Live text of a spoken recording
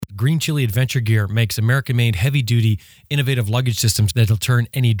Green Chili Adventure Gear makes American-made, heavy-duty, innovative luggage systems that'll turn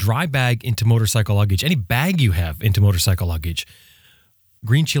any dry bag into motorcycle luggage, any bag you have into motorcycle luggage.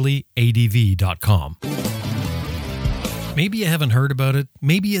 GreenChiliADV.com. Maybe you haven't heard about it,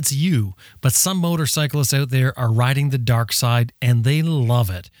 maybe it's you, but some motorcyclists out there are riding the dark side and they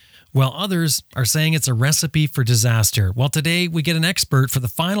love it, while others are saying it's a recipe for disaster. Well, today we get an expert for the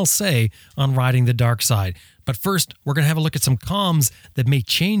final say on riding the dark side. But first, we're going to have a look at some comms that may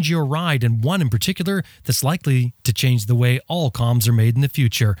change your ride, and one in particular that's likely to change the way all comms are made in the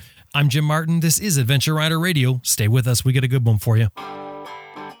future. I'm Jim Martin. This is Adventure Rider Radio. Stay with us. We got a good one for you.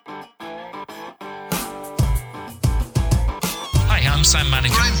 I'm Sam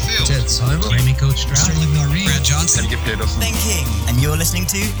Manning. Brian Field. Ted Simon. Training Coach Stroud. Sterling Noreen. Brad Johnson. And Peterson. Ben King. And you're listening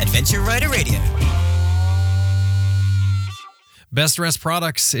to Adventure Rider Radio. Best Rest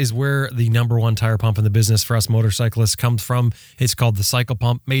Products is where the number one tire pump in the business for us motorcyclists comes from. It's called the Cycle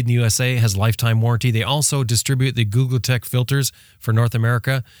Pump, made in the USA, has lifetime warranty. They also distribute the Google Tech filters for North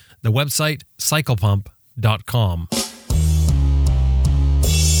America. The website, cyclepump.com.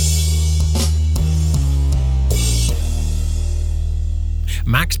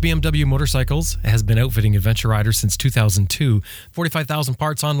 Max BMW Motorcycles has been outfitting adventure riders since 2002. 45,000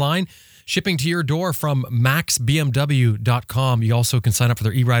 parts online, shipping to your door from maxbmw.com. You also can sign up for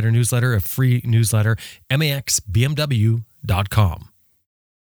their e-rider newsletter, a free newsletter, maxbmw.com.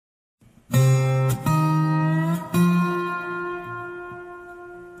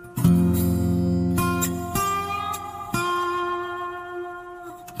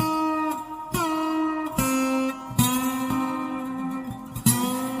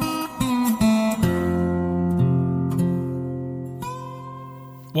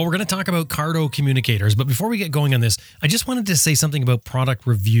 Well, we're going to talk about Cardo communicators, but before we get going on this, I just wanted to say something about product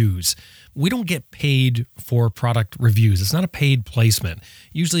reviews. We don't get paid for product reviews. It's not a paid placement.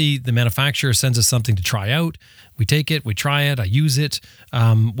 Usually the manufacturer sends us something to try out. We take it, we try it, I use it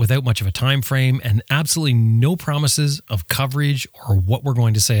without much of a time frame, and absolutely no promises of coverage or what we're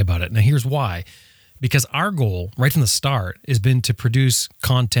going to say about it. Now, here's why. Because our goal right from the start has been to produce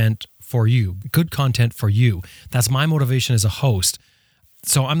content for you, good content for you. That's my motivation as a host.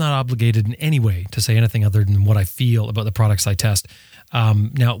 So I'm not obligated in any way to say anything other than what I feel about the products I test.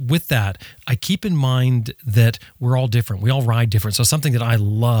 Now, with that, I keep in mind that we're all different. We all ride different. So something that I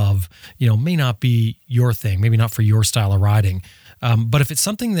love, may not be your thing, maybe not for your style of riding. But if it's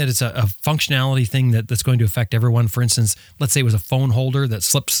something that is a functionality thing that's going to affect everyone, for instance, let's say it was a phone holder that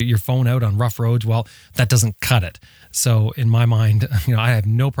slips your phone out on rough roads, well, that doesn't cut it. So in my mind, I have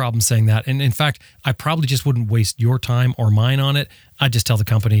no problem saying that. And in fact, I probably just wouldn't waste your time or mine on it. I'd just tell the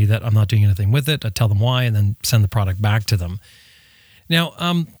company that I'm not doing anything with it. I'd tell them why and then send the product back to them.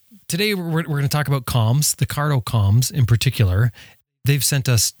 Now, today we're going to talk about comms, the Cardo comms in particular. They've sent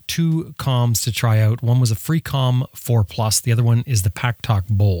us two comms to try out. One was a Freecom 4 Plus. The other one is the Packtalk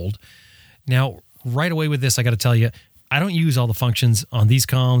Bold. Now, right away with this, I got to tell you, I don't use all the functions on these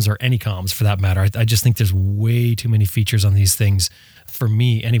comms or any comms for that matter. I just think there's way too many features on these things for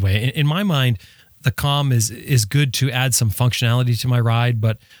me anyway. In my mind, the comm is good to add some functionality to my ride,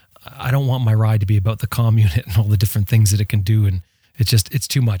 but I don't want my ride to be about the comm unit and all the different things that it can do. And it's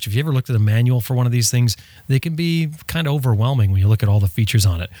too much. If you ever looked at a manual for one of these things, they can be kind of overwhelming when you look at all the features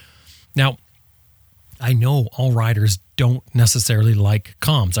on it. Now, I know all riders don't necessarily like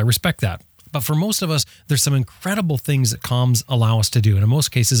comms. I respect that. But for most of us, there's some incredible things that comms allow us to do. And in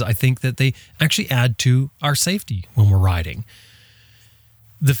most cases, I think that they actually add to our safety when we're riding.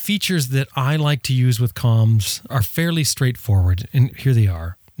 The features that I like to use with comms are fairly straightforward, and here they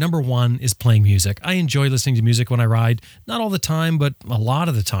are. Number one is playing music. I enjoy listening to music when I ride, not all the time, but a lot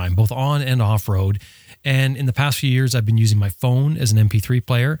of the time, both on and off road. And in the past few years, I've been using my phone as an MP3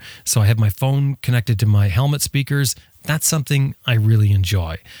 player. So I have my phone connected to my helmet speakers. That's something I really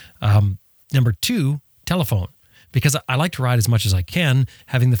enjoy. Number two, telephone. Because I like to ride as much as I can.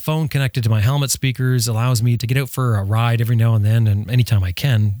 Having the phone connected to my helmet speakers allows me to get out for a ride every now and then, and anytime I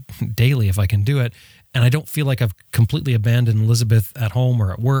can, daily if I can do it. And I don't feel like I've completely abandoned Elizabeth at home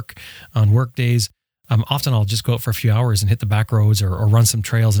or at work on work days. Often I'll just go out for a few hours and hit the back roads or run some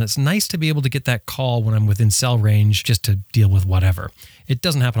trails. And it's nice to be able to get that call when I'm within cell range just to deal with whatever. It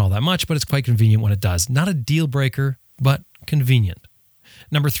doesn't happen all that much, but it's quite convenient when it does. Not a deal breaker, but convenient.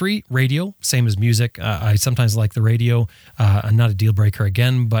 Number three, radio, same as music. I sometimes like the radio. I'm not a deal breaker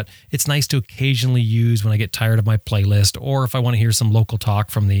again, but it's nice to occasionally use when I get tired of my playlist or if I want to hear some local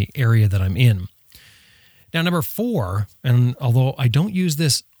talk from the area that I'm in. Now, number four, and although I don't use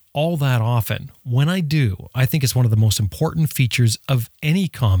this all that often, when I do, I think it's one of the most important features of any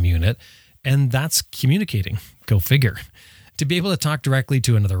comm unit, and that's communicating. Go figure. To be able to talk directly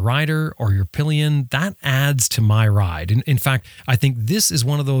to another rider or your pillion, that adds to my ride. In fact, I think this is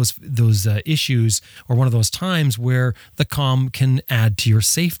one of those issues or one of those times where the comm can add to your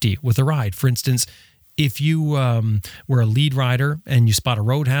safety with a ride. For instance, if you were a lead rider and you spot a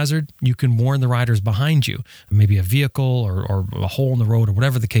road hazard, you can warn the riders behind you, maybe a vehicle or a hole in the road or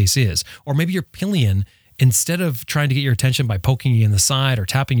whatever the case is. Or maybe your pillion, instead of trying to get your attention by poking you in the side or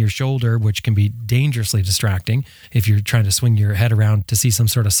tapping your shoulder, which can be dangerously distracting if you're trying to swing your head around to see some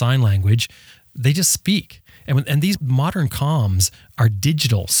sort of sign language, they just speak. And these modern comms are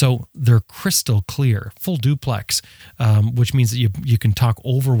digital, so they're crystal clear, full duplex, which means that you can talk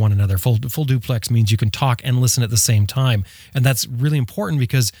over one another. Full duplex means you can talk and listen at the same time. And that's really important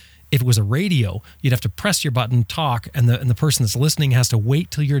because if it was a radio, you'd have to press your button, talk, and the person that's listening has to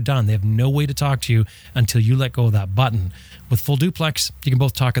wait till you're done. They have no way to talk to you until you let go of that button. With full duplex, you can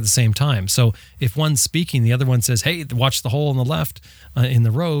both talk at the same time. So if one's speaking, the other one says, hey, watch the hole on the left in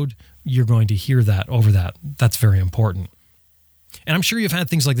the road, you're going to hear that over that. That's very important. And I'm sure you've had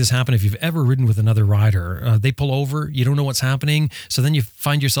things like this happen if you've ever ridden with another rider. They pull over, you don't know what's happening, so then you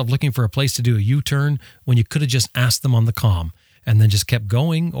find yourself looking for a place to do a U-turn when you could have just asked them on the comm and then just kept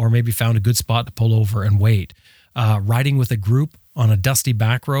going, or maybe found a good spot to pull over and wait. Riding with a group on a dusty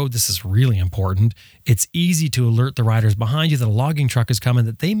back road, this is really important. It's easy to alert the riders behind you that a logging truck is coming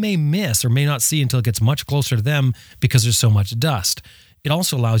that they may miss or may not see until it gets much closer to them because there's so much dust. It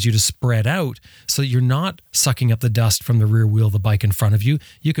also allows you to spread out so that you're not sucking up the dust from the rear wheel of the bike in front of you.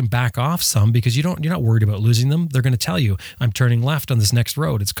 You can back off some because you're not worried about losing them. They're going to tell you, I'm turning left on this next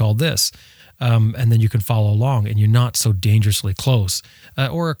road. It's called this. And then you can follow along and you're not so dangerously close.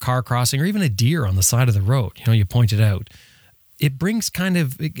 Or a car crossing or even a deer on the side of the road. You point it out. It brings kind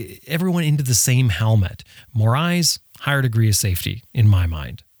of everyone into the same helmet. More eyes, higher degree of safety in my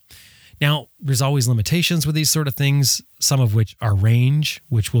mind. Now, there's always limitations with these sort of things, some of which are range,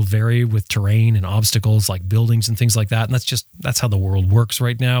 which will vary with terrain and obstacles like buildings and things like that. And that's how the world works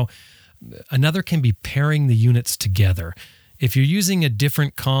right now. Another can be pairing the units together. If you're using a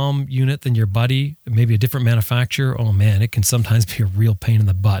different comm unit than your buddy, maybe a different manufacturer, oh man, it can sometimes be a real pain in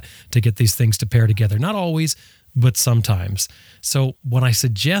the butt to get these things to pair together. Not always, but sometimes. So what I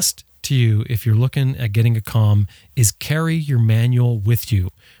suggest to you, if you're looking at getting a comm, is carry your manual with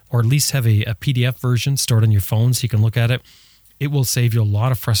you, or at least have a PDF version stored on your phone so you can look at it. It will save you a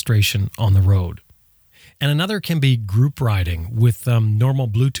lot of frustration on the road. And another can be group riding with normal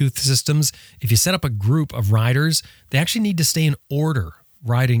Bluetooth systems. If you set up a group of riders, they actually need to stay in order,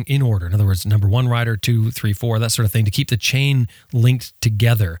 riding in order. In other words, number 1 rider, 2, 3, 4, that sort of thing, to keep the chain linked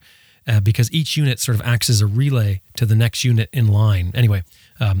together because each unit sort of acts as a relay to the next unit in line. Anyway,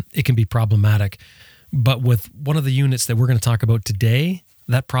 it can be problematic. But with one of the units that we're going to talk about today,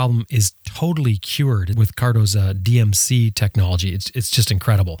 that problem is totally cured with Cardo's DMC technology. It's just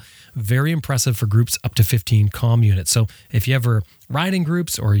incredible. Very impressive for groups up to 15 comm units. So if you ever ride in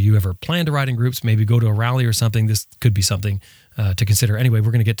groups or you ever plan to ride in groups, maybe go to a rally or something, this could be something to consider. Anyway,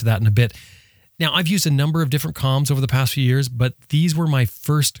 we're going to get to that in a bit. Now, I've used a number of different comms over the past few years, but these were my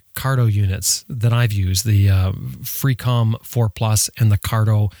first Cardo units that I've used, the Freecom 4 Plus and the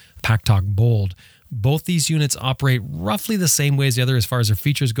Cardo Packtalk Bold. Both these units operate roughly the same way as the other as far as their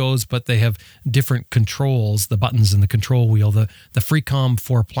features goes, but they have different controls, the buttons in the control wheel. The Freecom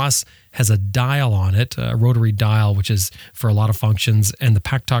 4 Plus has a dial on it, a rotary dial, which is for a lot of functions, and the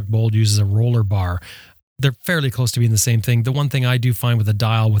Packtalk Bold uses a roller bar. They're fairly close to being the same thing. The one thing I do find with a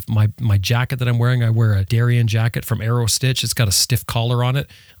dial with my jacket that I'm wearing, I wear a Darien jacket from Aero Stitch. It's got a stiff collar on it.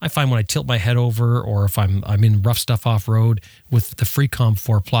 I find when I tilt my head over or if I'm in rough stuff off-road with the Freecom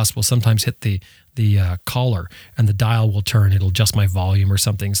 4 Plus, will sometimes hit the collar and the dial will turn. It'll adjust my volume or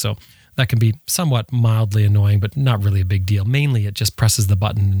something. So that can be somewhat mildly annoying, but not really a big deal. Mainly it just presses the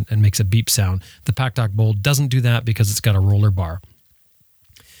button and makes a beep sound. The Packtalk Bold doesn't do that because it's got a roller bar.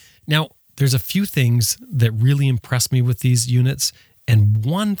 Now, there's a few things that really impressed me with these units, and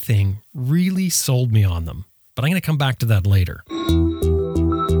one thing really sold me on them. But I'm going to come back to that later.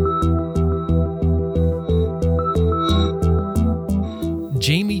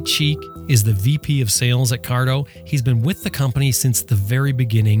 Jamie Cheek is the VP of Sales at Cardo. He's been with the company since the very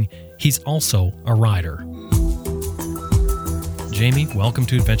beginning. He's also a rider. Jamie, welcome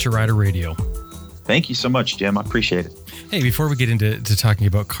to Adventure Rider Radio. Thank you so much, Jim. I appreciate it. Hey, before we get into talking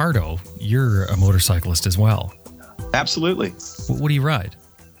about Cardo, you're a motorcyclist as well. Absolutely. What do you ride?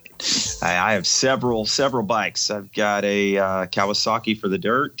 I have several bikes. I've got a Kawasaki for the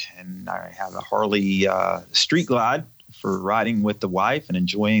dirt, and I have a Harley Street Glide for riding with the wife and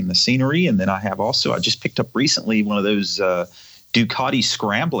enjoying the scenery. And then I just picked up recently one of those Ducati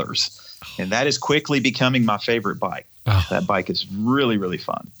Scramblers. And that is quickly becoming my favorite bike. Oh. That bike is really, really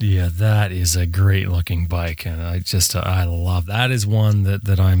fun. Yeah, that is a great looking bike. And I love that. Is one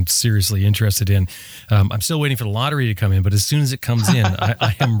that I'm seriously interested in. I'm still waiting for the lottery to come in, but as soon as it comes in,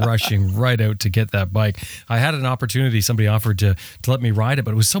 I am rushing right out to get that bike. I had an opportunity. Somebody offered to let me ride it,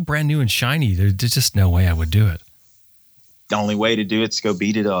 but it was so brand new and shiny. There's just no way I would do it. The only way to do it is go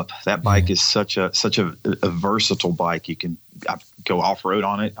beat it up. That bike is such a versatile bike. You can go off-road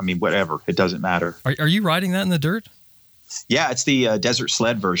on it. I mean, whatever. It doesn't matter. Are you riding that in the dirt? Yeah, it's the desert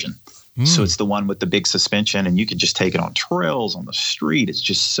sled version. So it's the one with the big suspension, and you can just take it on trails, on the street. It's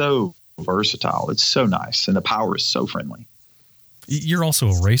just so versatile. It's so nice, and the power is so friendly. You're also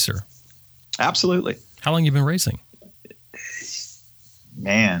a racer. Absolutely. How long have you been racing?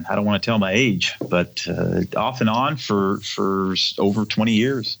 Man, I don't want to tell my age, but off and on for over 20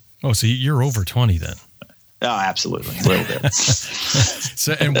 years. Oh, so you're over 20 then? Oh, absolutely, a little bit.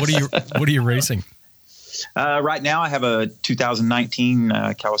 So, and what are you racing? Right now, I have a 2019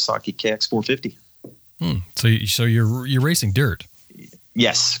 Kawasaki KX450. So you're racing dirt?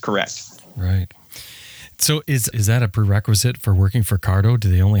 Yes, correct. Right. So is that a prerequisite for working for Cardo?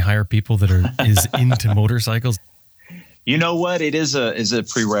 Do they only hire people that is into motorcycles? You know what? It is a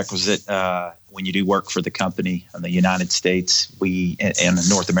prerequisite when you do work for the company in the United States. We, and the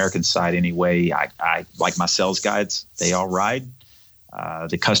North American side anyway, I like my sales guides. They all ride.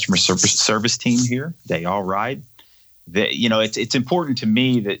 The customer service team here, they all ride. It's important to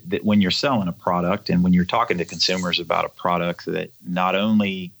me that when you're selling a product and when you're talking to consumers about a product, that not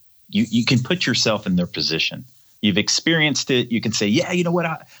only you can put yourself in their position. You've experienced it. You can say, yeah, you know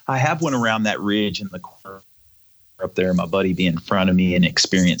what? I have one around that ridge in the corner up there, my buddy be in front of me and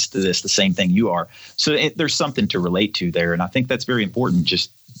experienced the same thing you are. So there's something to relate to there. And I think that's very important, just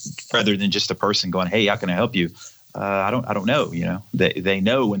rather than just a person going, hey, how can I help you? I don't know. They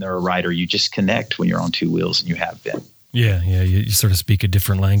know when they're a rider. You just connect when you're on two wheels, and you have been. Yeah. You sort of speak a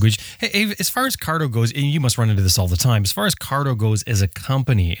different language. Hey, as far as Cardo goes, and you must run into this all the time, as far as Cardo goes as a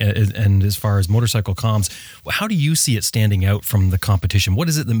company and as far as motorcycle comms, how do you see it standing out from the competition? What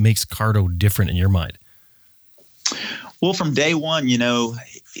is it that makes Cardo different in your mind? Well, from day one,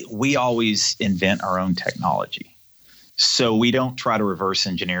 we always invent our own technology. So we don't try to reverse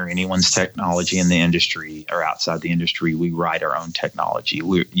engineer anyone's technology in the industry or outside the industry. We write our own technology.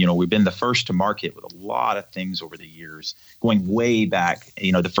 We've been the first to market with a lot of things over the years, going way back.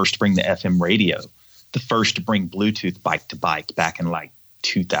 The first to bring the FM radio, the first to bring Bluetooth bike to bike back in like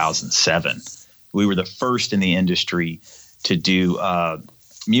 2007. We were the first in the industry to do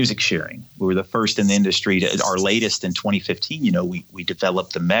music sharing. We were the first in the industry our latest in 2015. We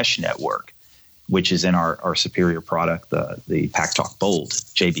developed the mesh network, which is in our superior product, the Packtalk Bold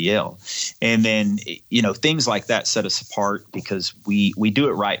JBL. And then, things like that set us apart because we do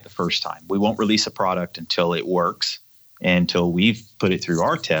it right the first time. We won't release a product until it works, until we've put it through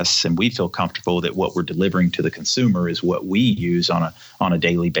our tests and we feel comfortable that what we're delivering to the consumer is what we use on a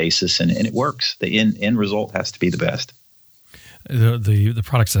daily basis, and it works. The end result has to be the best. The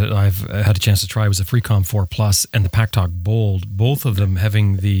products that I've had a chance to try was the Freecom 4 Plus and the Packtalk Bold. Both of them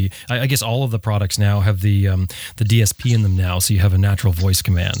having I guess all of the products now have the DSP in them now, so you have a natural voice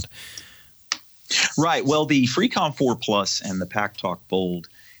command. Right. Well, the Freecom 4 Plus and the Packtalk Bold,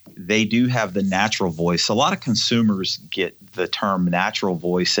 they do have the natural voice. A lot of consumers get the term natural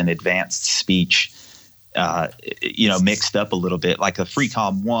voice and advanced speech mixed up a little bit, like the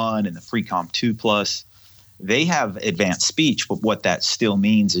Freecom 1 and the Freecom 2 Plus. They have advanced speech, but what that still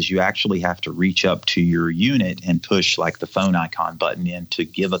means is you actually have to reach up to your unit and push like the phone icon button in to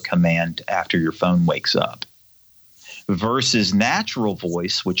give a command after your phone wakes up. Versus natural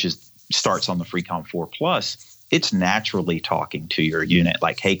voice, which starts on the Freecom 4 Plus, it's naturally talking to your unit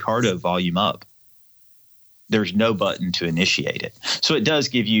like, hey, Cardo, volume up. There's no button to initiate it. So it does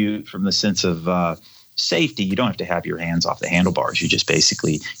give you, from the sense of safety, you don't have to have your hands off the handlebars. You just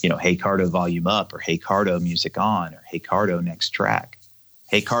basically, hey, Cardo, volume up, or hey, Cardo, music on, or hey, Cardo, next track.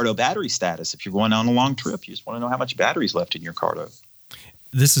 Hey, Cardo, battery status. If you're going on a long trip, you just want to know how much battery's left in your Cardo.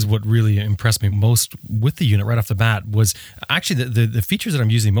 This is what really impressed me most with the unit right off the bat was actually the features that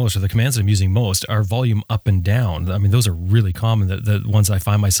I'm using most, or the commands that I'm using most, are volume up and down. I mean, those are really common, the ones I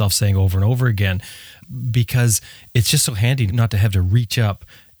find myself saying over and over again, because it's just so handy not to have to reach up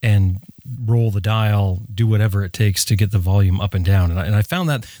and roll the dial, do whatever it takes to get the volume up and down. And I found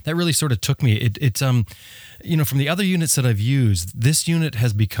that really sort of took me. It's from the other units that I've used, this unit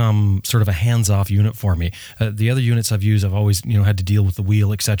has become sort of a hands-off unit for me. The other units I've used, I've always, had to deal with the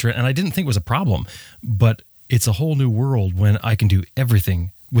wheel, etc. And I didn't think it was a problem, but it's a whole new world when I can do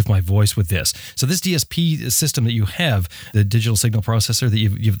everything with my voice with this. So this DSP system that you have, the digital signal processor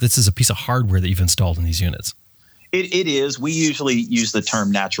that this is a piece of hardware that you've installed in these units. It is. We usually use the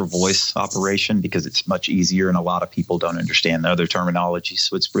term natural voice operation because it's much easier, and a lot of people don't understand the other terminology.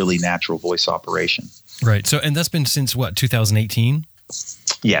 So it's really natural voice operation. Right. So, and that's been since what, 2018?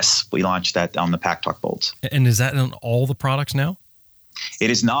 Yes, we launched that on the Packtalk Bolds. And is that on all the products now? It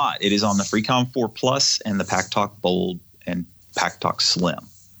is not. It is on the Freecom 4 Plus and the Packtalk Bold and Packtalk Slim.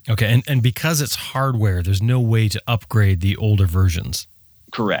 Okay. And because it's hardware, there's no way to upgrade the older versions.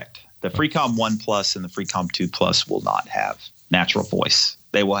 Correct. The Freecom 1 Plus and the Freecom 2 Plus will not have natural voice.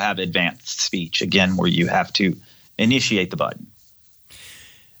 They will have advanced speech, again, where you have to initiate the button.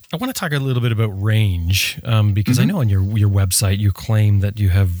 I want to talk a little bit about range because I know on your website you claim that you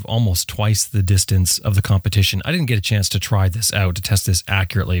have almost twice the distance of the competition. I didn't get a chance to try this out, to test this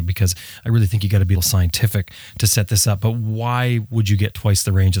accurately, because I really think you got to be scientific to set this up. But why would you get twice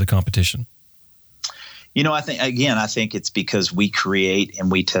the range of the competition? I think it's because we create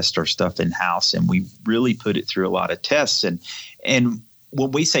and we test our stuff in-house, and we really put it through a lot of tests. And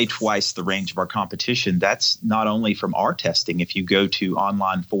when we say twice the range of our competition, that's not only from our testing. If you go to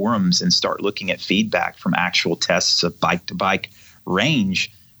online forums and start looking at feedback from actual tests of bike-to-bike range,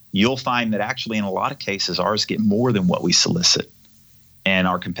 you'll find that actually in a lot of cases ours get more than what we solicit, and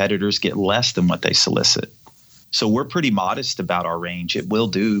our competitors get less than what they solicit. So we're pretty modest about our range. It will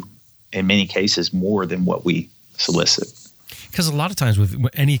do, in many cases, more than what we solicit. Because a lot of times with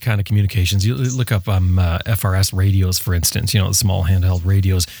any kind of communications, you look up FRS radios, for instance, the small handheld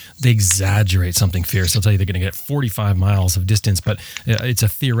radios, they exaggerate something fierce. They'll tell you they're going to get 45 miles of distance, but it's a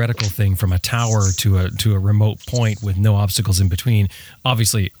theoretical thing from a tower to a remote point with no obstacles in between.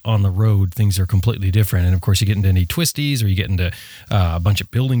 Obviously, on the road, things are completely different. And of course, you get into any twisties or you get into a bunch of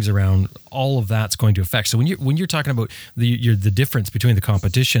buildings around, all of that's going to affect. So when you're talking about the difference between the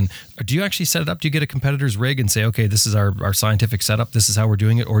competition, do you actually set it up? Do you get a competitor's rig and say, okay, this is our scientific setup, this is how we're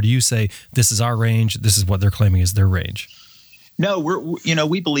doing it? Or do you say, this is our range, this is what they're claiming is their range? No,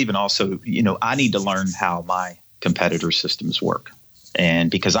 we believe in also, I need to learn how my competitor systems work.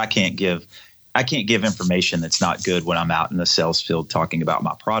 And because I can't give information that's not good when I'm out in the sales field talking about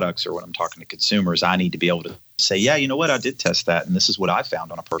my products or when I'm talking to consumers. I need to be able to say, yeah, you know what, I did test that, and this is what I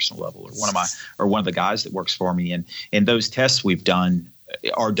found on a personal level, or one of the guys that works for me. And those tests we've done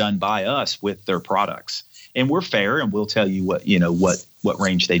are done by us with their products. And we're fair, and we'll tell you what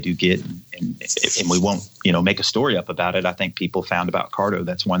range they do get, and we won't make a story up about it. I think people found about Cardo,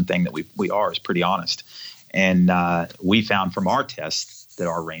 that's one thing that we are, is pretty honest, and we found from our tests that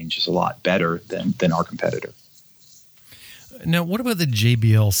our range is a lot better than our competitor. Now, what about the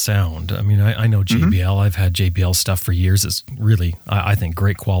JBL sound? I mean, I know JBL. I've had JBL stuff for years. It's really, I think,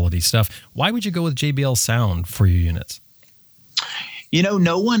 great quality stuff. Why would you go with JBL sound for your units?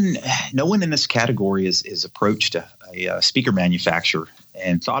 No one in this category is approached a speaker manufacturer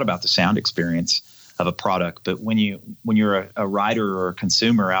and thought about the sound experience of a product. But when you're a rider or a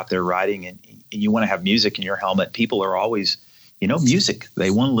consumer out there riding and you want to have music in your helmet, people are always, music. They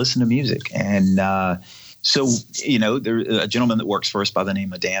want to listen to music. And so there's a gentleman that works for us by the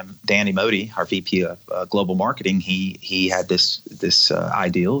name of Danny Modi, our VP of global marketing. He had this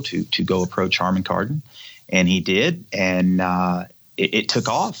ideal to go approach Harman Kardon, and he did. And it took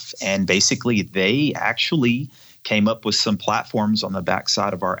off, and basically they actually came up with some platforms on the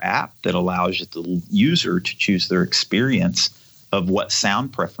backside of our app that allows the user to choose their experience of what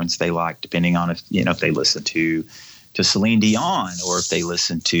sound preference they like, depending on if they listen to Celine Dion, or if they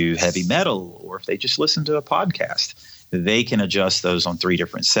listen to heavy metal, or if they just listen to a podcast. They can adjust those on 3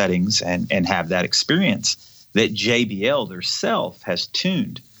 different settings and have that experience that JBL theirself has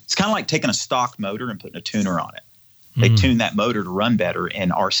tuned. It's kind of like taking a stock motor and putting a tuner on it. They tune that motor to run better,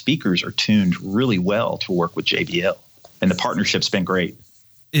 and our speakers are tuned really well to work with JBL. And the partnership's been great.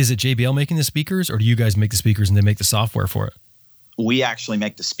 Is it JBL making the speakers, or do you guys make the speakers and they make the software for it? We actually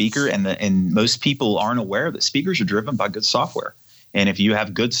make the speaker, and most people aren't aware that speakers are driven by good software. And if you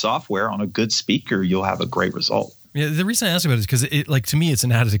have good software on a good speaker, you'll have a great result. Yeah, the reason I ask about it is because to me, it's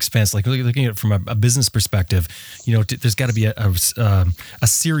an added expense. Like looking at it from a business perspective, there's got to be a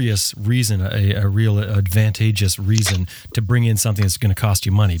serious reason, a real advantageous reason to bring in something that's going to cost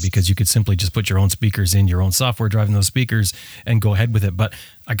you money, because you could simply just put your own speakers in, your own software driving those speakers, and go ahead with it. But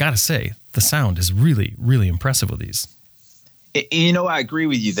I got to say, the sound is really, really impressive with these. I agree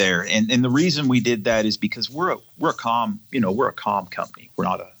with you there. And the reason we did that is because we're a comm company. We're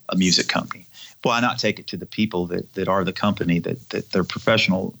not a music company. Why not take it to the people that are the company, that their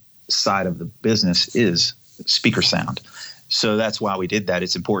professional side of the business is speaker sound. So that's why we did that.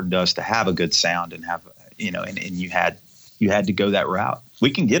 It's important to us to have a good sound and have, and you had you had to go that route. We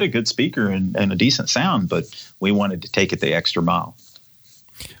can get a good speaker and a decent sound, but we wanted to take it the extra mile.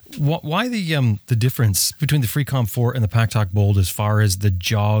 Why the difference between the Freecom 4 and the Packtalk Bold as far as the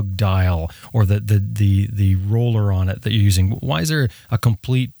jog dial or the roller on it that you're using? Why is there a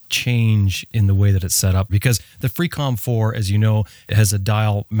complete change in the way that it's set up? Because the Freecom 4, as you know, has a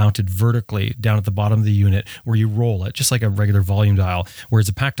dial mounted vertically down at the bottom of the unit where you roll it, just like a regular volume dial, whereas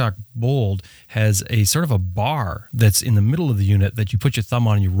the Packtalk Bold has a sort of a bar that's in the middle of the unit that you put your thumb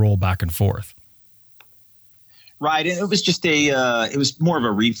on and you roll back and forth. Right, and it was just it was more of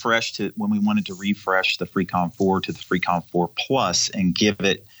a refresh to when we wanted to refresh the Freecom 4 to the Freecom 4 Plus and give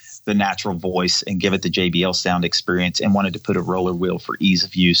it the natural voice and give it the JBL sound experience, and wanted to put a roller wheel for ease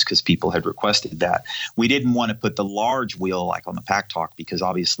of use because people had requested that. We didn't want to put the large wheel like on the Packtalk because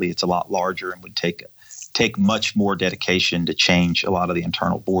obviously it's a lot larger and would take much more dedication to change a lot of the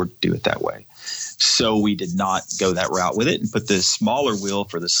internal board to do it that way. So we did not go that route with it and put the smaller wheel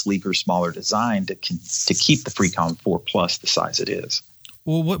for the sleeker, smaller design to keep the Freecom 4 Plus the size it is.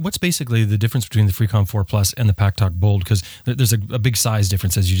 Well, what's basically the difference between the Freecom 4 Plus and the Packtalk Bold? Because there's a big size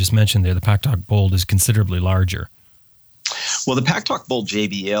difference, as you just mentioned there. The Packtalk Bold is considerably larger. Well, the Packtalk Bold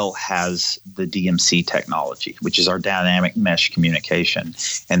JBL has the DMC technology, which is our dynamic mesh communication,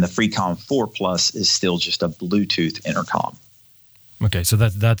 and the Freecom 4 Plus is still just a Bluetooth intercom. Okay, so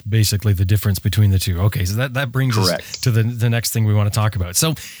that's basically the difference between the two. Okay, so that brings Correct. us to the next thing we want to talk about.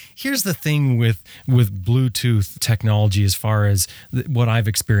 So here's the thing with Bluetooth technology as far as what I've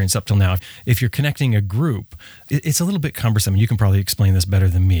experienced up till now. If you're connecting a group, it's a little bit cumbersome. You can probably explain this better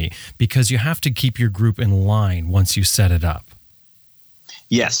than me because you have to keep your group in line once you set it up.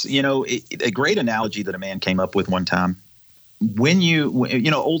 Yes, a great analogy that a man came up with one time. When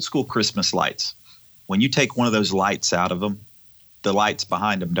old school Christmas lights, when you take one of those lights out of them, the lights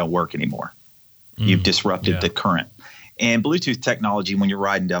behind them don't work anymore. You've disrupted the current. And Bluetooth technology, when you're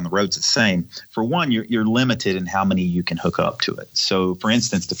riding down the roads, it's the same. For one, you're limited in how many you can hook up to it. So, for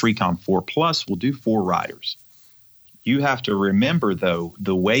instance, the Freecom 4 Plus will do 4 riders. You have to remember, though,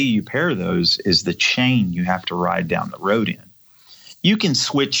 the way you pair those is the chain you have to ride down the road in. You can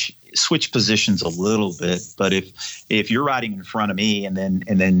switch positions a little bit, but if you're riding in front of me and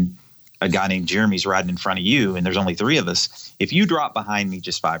then a guy named Jeremy's riding in front of you, and there's only 3 of us, if you drop behind me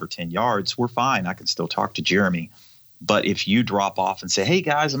just 5 or 10 yards, we're fine. I can still talk to Jeremy. But if you drop off and say, hey,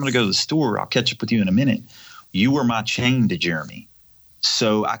 guys, I'm going to go to the store. I'll catch up with you in a minute. You were my chain to Jeremy.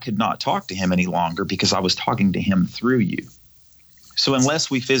 So I could not talk to him any longer because I was talking to him through you. So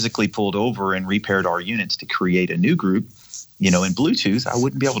unless we physically pulled over and repaired our units to create a new group, in Bluetooth, I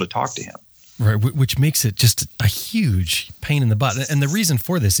wouldn't be able to talk to him. Right, which makes it just a huge pain in the butt. And the reason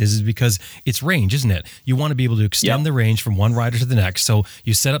for this is because it's range, isn't it? You want to be able to extend the range from one rider to the next. So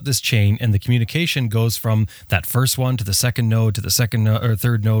you set up this chain and the communication goes from that first one to the second node, to the second or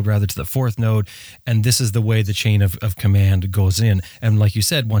third node, rather, to the fourth node. And this is the way the chain of command goes in. And like you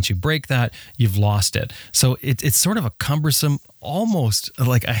said, once you break that, you've lost it. So it's sort of a cumbersome, almost,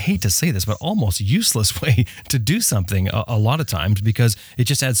 like, I hate to say this, but almost useless way to do something a lot of times because it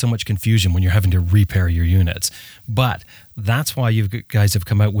just adds so much confusion when you're having to repair your units. But that's why you guys have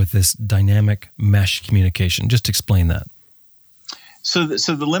come out with this dynamic mesh communication. Just explain that. So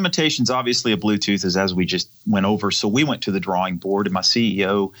the limitations, obviously, of Bluetooth is as we just went over. So we went to the drawing board, and my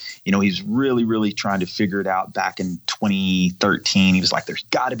CEO, he's really, really trying to figure it out back in 2013. He was like, there's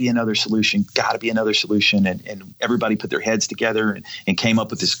got to be another solution, And everybody put their heads together and came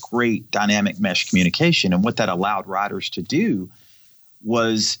up with this great dynamic mesh communication. And what that allowed riders to do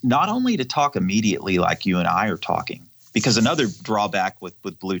was not only to talk immediately like you and I are talking, because another drawback with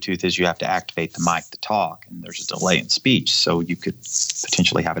Bluetooth is you have to activate the mic to talk, and there's a delay in speech, so you could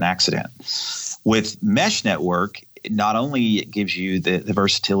potentially have an accident. With Mesh Network, not only it gives you the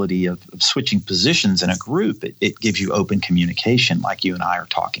versatility of switching positions in a group, it gives you open communication like you and I are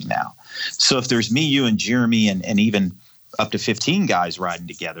talking now. So if there's me, you, and Jeremy, and even up to 15 guys riding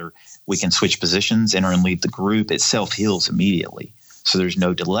together, we can switch positions, enter and leave the group. It self-heals immediately. So there's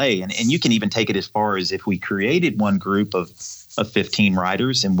no delay. And you can even take it as far as if we created one group of 15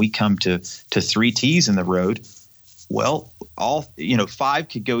 riders and we come to 3 T's in the road, well, 5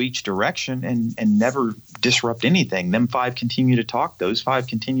 could go each direction and never disrupt anything. Them 5 continue to talk. Those 5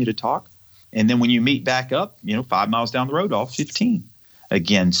 continue to talk. And then when you meet back up, 5 miles down the road, all 15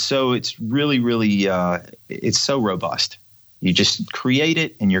 again. So it's really, really, it's so robust. You just create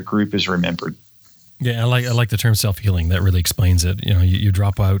it and your group is remembered. Yeah, I like the term self-healing. That really explains it. You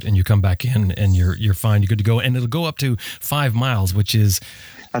drop out and you come back in and you're fine. You're good to go. And it'll go up to 5 miles, which is,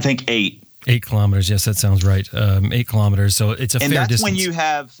 I think 8. 8 kilometers. Yes, that sounds right. 8 kilometers. So it's a fair distance.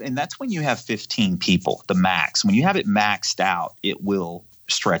 That's when you have 15 people, the max. When you have it maxed out, it will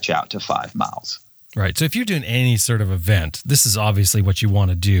stretch out to 5 miles. Right. So if you're doing any sort of event, this is obviously what you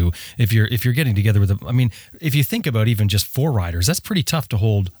want to do. If you're getting together with if you think about even just 4 riders, that's pretty tough to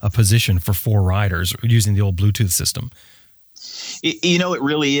hold a position for 4 riders using the old Bluetooth system. It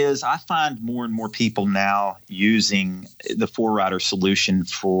really is. I find more and more people now using the 4-rider solution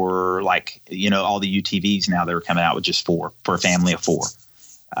for all the UTVs now that are coming out with just 4 for a family of 4.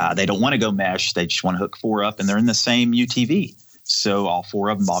 They don't want to go mesh. They just want to hook 4 up and they're in the same UTV. So all 4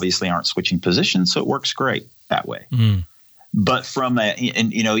 of them obviously aren't switching positions. So it works great that way. Mm. But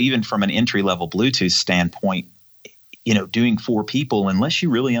even from an entry level Bluetooth standpoint, doing 4 people, unless you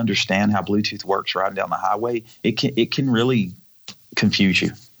really understand how Bluetooth works riding down the highway, it can really confuse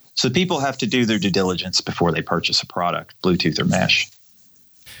you. So people have to do their due diligence before they purchase a product, Bluetooth or mesh.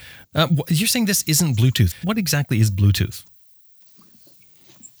 You're saying this isn't Bluetooth. What exactly is Bluetooth?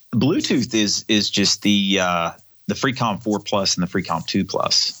 Bluetooth is just the Freecom 4 Plus and the Freecom 2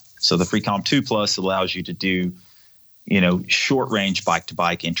 Plus. So the Freecom 2 Plus allows you to do, short range bike to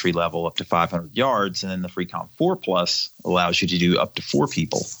bike entry level up to 500 yards. And then the Freecom 4 Plus allows you to do up to 4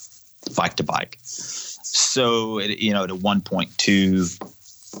 people bike to bike. So, at a 1.2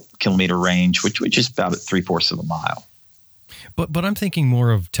 kilometer range, which is about 3/4 of a mile. But I'm thinking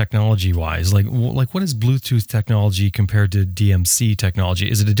more of technology wise, like what is Bluetooth technology compared to DMC technology?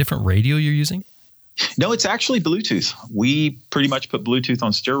 Is it a different radio you're using? No, it's actually Bluetooth. We pretty much put Bluetooth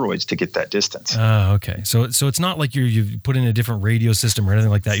on steroids to get that distance. Okay. So it's not like you've put in a different radio system or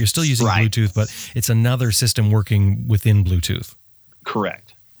anything like that. You're still using Bluetooth, but it's another system working within Bluetooth.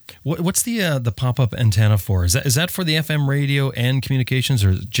 Correct. What's the pop-up antenna for? Is that for the FM radio and communications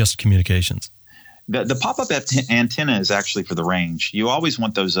or just communications? The pop-up antenna is actually for the range. You always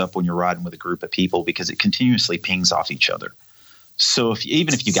want those up when you're riding with a group of people because it continuously pings off each other. So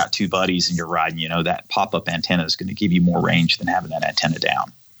even if you got 2 buddies and you're riding, that pop-up antenna is going to give you more range than having that antenna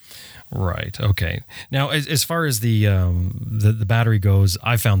down. Right. Okay. Now, as far as the battery goes,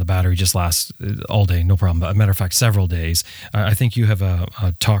 I found the battery just lasts all day, no problem. As a matter of fact, several days. I think you have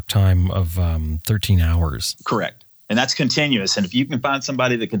a talk time of 13 hours. Correct. And that's continuous. And if you can find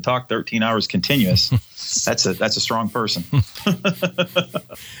somebody that can talk 13 hours continuous, that's a strong person.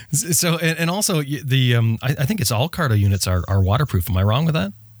 So, and also I think it's all Cardo units are waterproof. Am I wrong with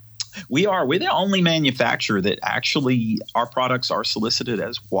that? We're the only manufacturer that actually our products are solicited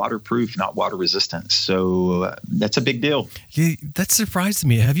as waterproof, not water resistant. So that's a big deal. Yeah, that surprised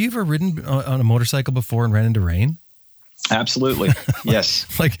me. Have you ever ridden on a motorcycle before and ran into rain? Absolutely. Yes.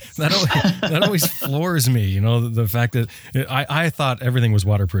 That always floors me, the fact that I thought everything was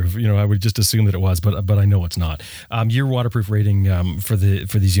waterproof. I would just assume that it was, but I know it's not. Your waterproof rating for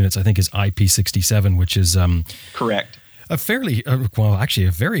these units, I think, is IP67, which is correct. A fairly, actually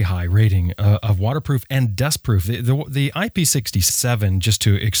a very high rating of waterproof and dustproof. The IP67, just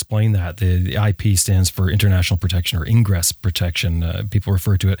to explain that, the IP stands for International Protection or Ingress Protection, people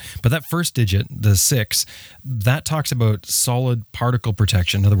refer to it. But that first digit, the 6, that talks about solid particle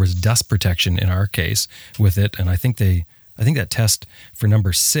protection, in other words, dust protection in our case with it. And I think that test for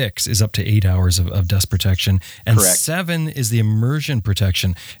number 6 is up to 8 hours of dust protection. And correct. 7 is the immersion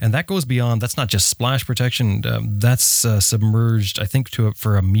protection. And that goes beyond, that's not just splash protection. That's submerged, I think,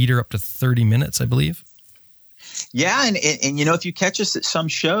 for a meter up to 30 minutes, I believe. Yeah. And if you catch us at some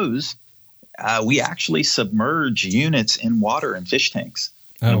shows, we actually submerge units in water in fish tanks.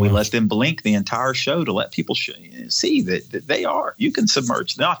 We let them blink the entire show to let people see that they are. You can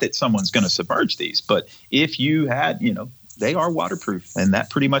submerge. Not that someone's going to submerge these, but if you had, they are waterproof, and that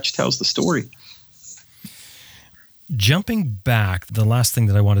pretty much tells the story. Jumping back, the last thing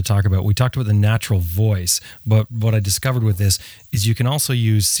that I want to talk about, we talked about the natural voice, but what I discovered with this is you can also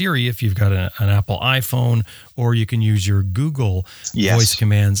use Siri if you've got an Apple iPhone, or you can use your Google voice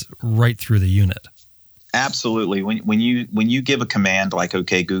commands right through the unit. Absolutely. When you give a command like,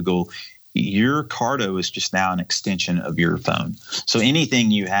 okay, Google, your Cardo is just now an extension of your phone. So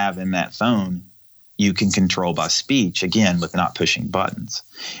anything you have in that phone, you can control by speech, again, with not pushing buttons.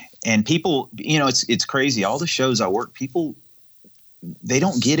 And people, it's crazy. All the shows I work, people, they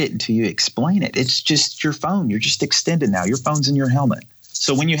don't get it until you explain it. It's just your phone. You're just extended now. Your phone's in your helmet.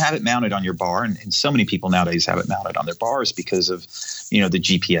 So when you have it mounted on your bar, and so many people nowadays have it mounted on their bars because of, the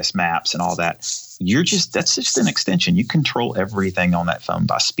GPS maps and all that, that's just an extension. You control everything on that phone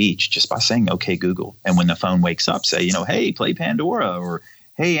by speech, just by saying, okay, Google. And when the phone wakes up, say, hey, play Pandora, or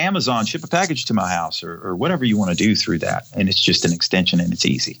hey, Amazon, ship a package to my house, or whatever you want to do through that. And it's just an extension, and it's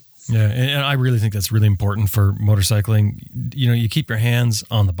easy. Yeah, and I really think that's really important for motorcycling. You know, you keep your hands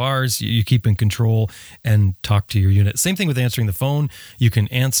on the bars, you keep in control, and talk to your unit. Same thing with answering the phone. You can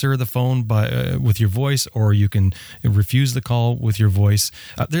answer the phone with your voice, or you can refuse the call with your voice.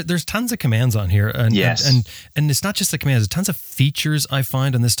 There's tons of commands on here, and it's not just the commands. There's tons of features I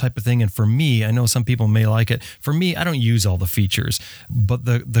find on this type of thing. And for me, I know some people may like it. For me, I don't use all the features, but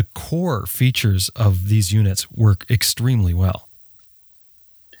the core features of these units work extremely well.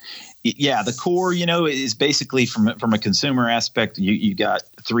 Yeah, the core, is basically from a consumer aspect, you got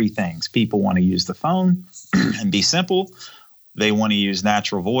three things. People want to use the phone and be simple. They want to use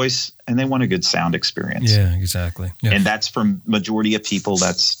natural voice, and they want a good sound experience. Yeah, exactly. Yeah. And that's for majority of people.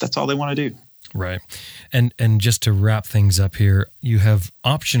 That's all they want to do. Right. And just to wrap things up here, you have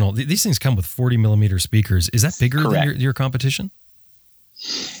optional. These things come with 40 millimeter speakers. Is that bigger than your competition?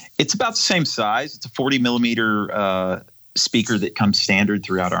 It's about the same size. It's a 40 millimeter speaker that comes standard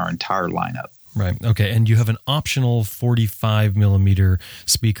throughout our entire lineup. Right. Okay. And you have an optional 45 millimeter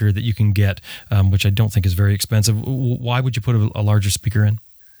speaker that you can get, which I don't think is very expensive. Why would you put a larger speaker in?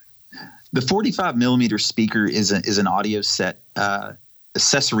 The 45 millimeter speaker is an audio set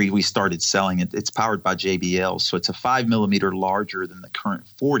accessory we started selling. It's powered by JBL, so it's a 5 millimeter larger than the current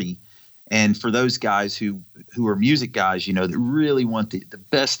 40. And for those guys who are music guys, that really want the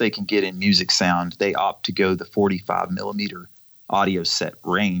best they can get in music sound, they opt to go the 45 millimeter audio set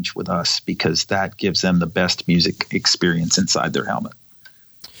range with us because that gives them the best music experience inside their helmet.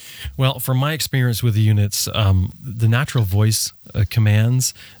 Well, from my experience with the units, the natural voice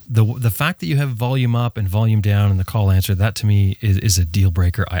commands, the fact that you have volume up and volume down in the call answer, that to me is a deal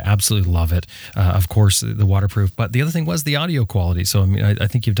breaker. I absolutely love it. Of course, the waterproof. But the other thing was the audio quality. So, I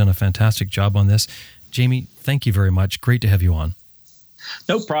think you've done a fantastic job on this. Jamie, thank you very much. Great to have you on.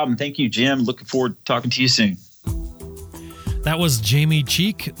 No problem. Thank you, Jim. Looking forward to talking to you soon. That was Jamie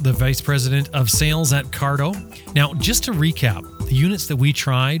Cheek, the Vice President of Sales at Cardo. Now, just to recap, the units that we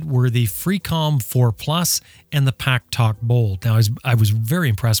tried were the Freecom 4 Plus and the Packtalk Bold. Now, I was very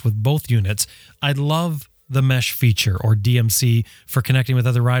impressed with both units. I love the mesh feature, or DMC, for connecting with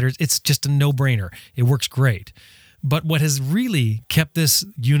other riders. It's just a no-brainer. It works great. But what has really kept this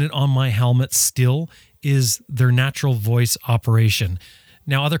unit on my helmet still is their natural voice operation.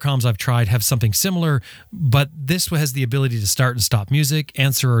 Now, other comms I've tried have something similar, but this has the ability to start and stop music,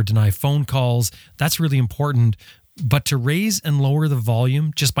 answer or deny phone calls. That's really important. But to raise and lower the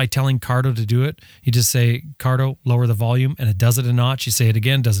volume just by telling Cardo to do it, you just say, Cardo, lower the volume, and it does it a notch. You say it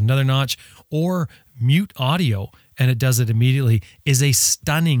again, does another notch. Or mute audio, and it does it immediately, is a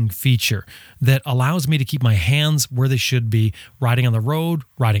stunning feature that allows me to keep my hands where they should be, riding on the road,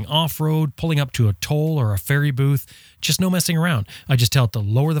 riding off-road, pulling up to a toll or a ferry booth. Just no messing around. I just tell it to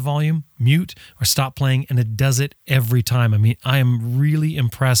lower the volume, mute, or stop playing, and it does it every time. I am really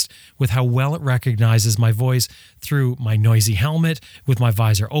impressed with how well it recognizes my voice through my noisy helmet, with my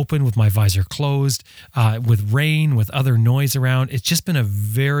visor open, with my visor closed, with rain, with other noise around. It's just been a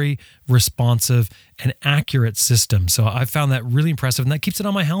very responsive and accurate system. So I found that really impressive, and that keeps it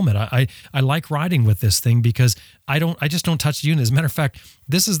on my helmet. I like riding with this thing because I just don't touch the unit. As a matter of fact,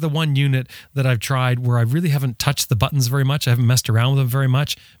 this is the one unit that I've tried where I really haven't touched the buttons very much. I haven't messed around with them very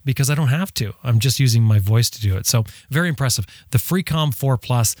much because I don't have to. I'm just using my voice to do it. So very impressive. The Freecom 4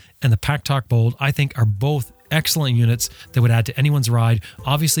 Plus and the Packtalk Bold, I think, are both excellent units that would add to anyone's ride.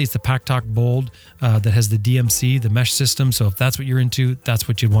 Obviously, it's the Packtalk Bold that has the DMC, the mesh system. So if that's what you're into, that's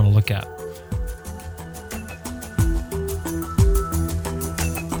what you'd want to look at.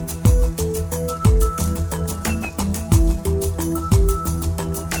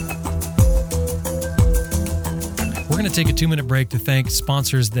 We're going to take a 2-minute break to thank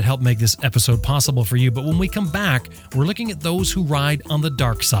sponsors that help make this episode possible for you. But when we come back, we're looking at those who ride on the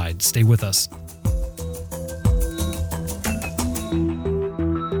dark side. Stay with us.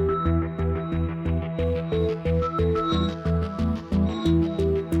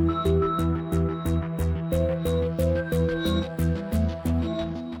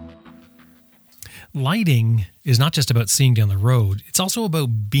 Lighting is not just about seeing down the road. It's also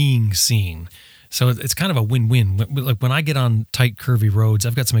about being seen. So it's kind of a win-win. Like when I get on tight, curvy roads,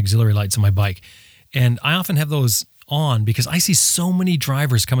 I've got some auxiliary lights on my bike, and I often have those on because I see so many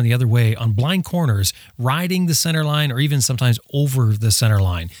drivers coming the other way on blind corners, riding the center line or even sometimes over the center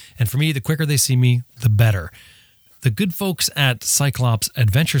line. And for me, the quicker they see me, the better. The good folks at Cyclops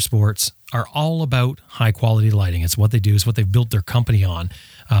Adventure Sports are all about high-quality lighting. It's what they do. It's what they've built their company on.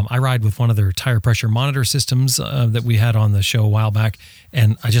 I ride with one of their tire pressure monitor systems that we had on the show a while back,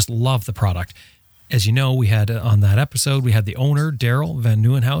 and I just love the product. As you know, we had on that episode, we had the owner, Daryl Van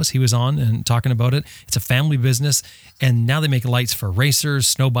Nieuwenhuis. He was on and talking about it. It's a family business, and now they make lights for racers,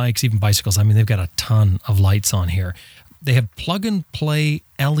 snow bikes, even bicycles. I mean, they've got a ton of lights on here. They have plug-and-play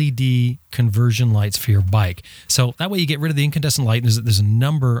LED conversion lights for your bike. So that way you get rid of the incandescent light. There's a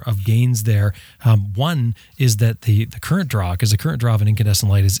number of gains there. One is that the current draw, because the current draw of an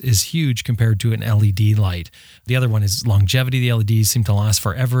incandescent light is huge compared to an LED light. The other one is longevity. The LEDs seem to last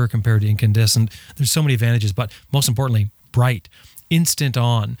forever compared to incandescent. There's so many advantages, but most importantly, bright. Instant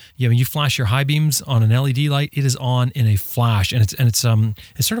on. When you flash your high beams on an LED light, it is on in a flash, and it's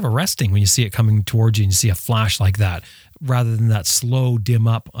sort of arresting when you see it coming towards you and you see a flash like that, rather than that slow dim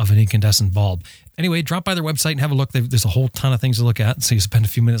up of an incandescent bulb. Anyway, drop by their website and have a look. There's a whole ton of things to look at, so you spend a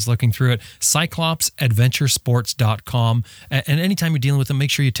few minutes looking through it. CyclopsAdventuresports.com. And anytime you're dealing with them,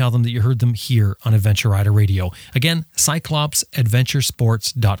 make sure you tell them that you heard them here on Adventure Rider Radio. Again,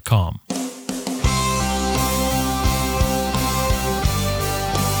 CyclopsAdventuresports.com.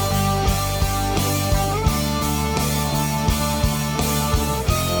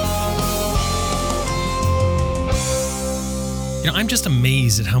 I'm just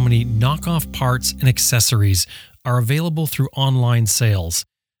amazed at how many knockoff parts and accessories are available through online sales.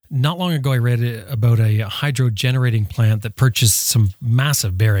 Not long ago, I read about a hydro generating plant that purchased some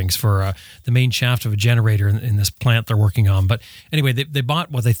massive bearings for the main shaft of a generator in this plant they're working on. But anyway, they bought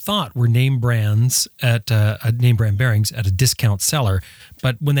what they thought were name brands at name brand bearings at a discount seller.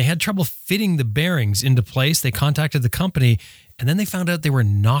 But when they had trouble fitting the bearings into place, they contacted the company, and then they found out they were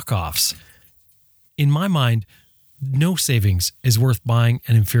knockoffs. In my mind, no savings is worth buying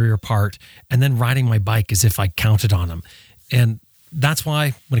an inferior part and then riding my bike as if I counted on them. And that's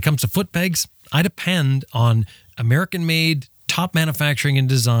why when it comes to foot pegs, I depend on American-made, top manufacturing and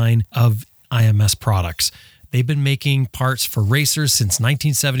design of IMS products. They've been making parts for racers since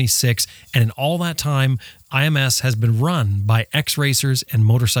 1976, and in all that time, IMS has been run by ex-racers and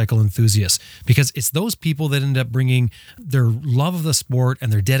motorcycle enthusiasts, because it's those people that end up bringing their love of the sport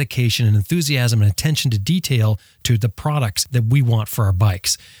and their dedication and enthusiasm and attention to detail to the products that we want for our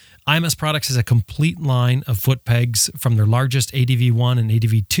bikes. IMS Products has a complete line of foot pegs, from their largest ADV1 and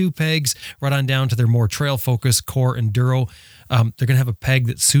ADV2 pegs right on down to their more trail-focused core enduro. They're going to have a peg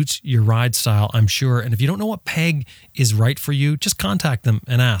that suits your ride style, I'm sure. And if you don't know what peg is right for you, just contact them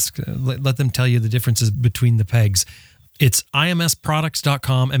and ask. Let them tell you the differences between the pegs. It's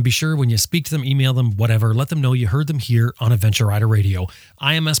imsproducts.com, and be sure when you speak to them, email them, whatever, let them know you heard them here on Adventure Rider Radio.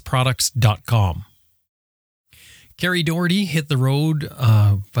 imsproducts.com. Carrie Doherty hit the road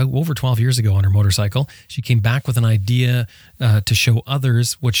over 12 years ago on her motorcycle. She came back with an idea to show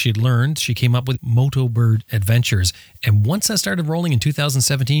others what she'd learned. She came up with Motobird Adventures. And once that started rolling in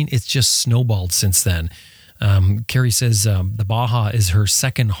 2017, it's just snowballed since then. Carrie says the Baja is her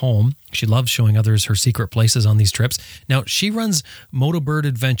second home. She loves showing others her secret places on these trips. Now, she runs Motobird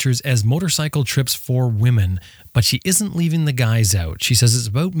Adventures as motorcycle trips for women, but she isn't leaving the guys out. She says it's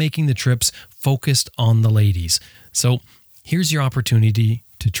about making the trips focused on the ladies. So here's your opportunity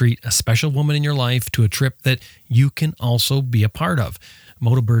to treat a special woman in your life to a trip that you can also be a part of.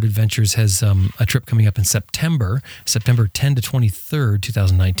 Motobird Adventures has a trip coming up in September 10 to 23rd,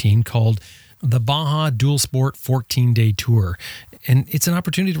 2019, called the Baja Dual Sport 14-Day Tour. And it's an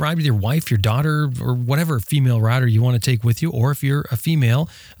opportunity to ride with your wife, your daughter, or whatever female rider you want to take with you. Or if you're a female,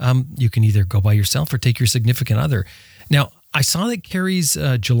 you can either go by yourself or take your significant other. Now, I saw that Carrie's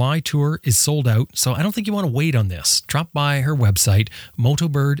July tour is sold out, so I don't think you want to wait on this. Drop by her website,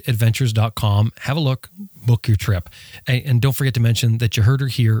 motobirdadventures.com, have a look, book your trip. And don't forget to mention that you heard her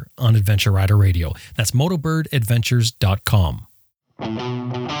here on Adventure Rider Radio. That's motobirdadventures.com.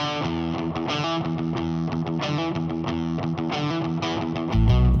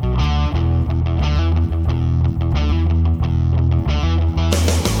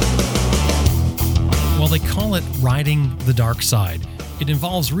 Well, they call it riding the dark side. It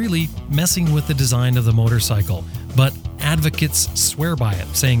involves really messing with the design of the motorcycle, but advocates swear by it,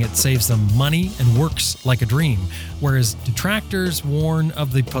 saying it saves them money and works like a dream, whereas detractors warn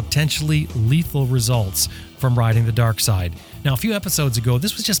of the potentially lethal results from riding the dark side. Now, a few episodes ago,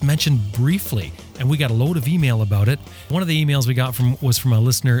 this was just mentioned briefly, and we got a load of email about it. One of the emails we got was from a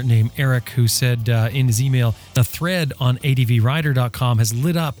listener named Eric, who said in his email, the thread on advrider.com has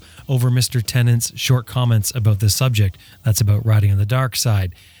lit up over Mr. Tennant's short comments about this subject. That's about riding on the dark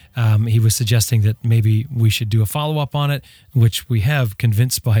side. He was suggesting that maybe we should do a follow-up on it, which we have,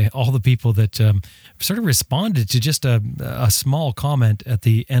 convinced by all the people that sort of responded to just a small comment at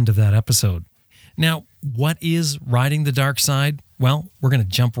the end of that episode. Now, what is riding the dark side? Well, we're going to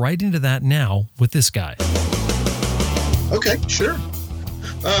jump right into that now with this guy. Okay, sure.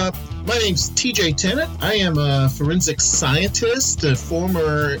 My name's TJ Tennent. I am a forensic scientist, a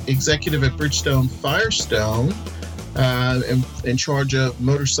former executive at Bridgestone Firestone, in charge of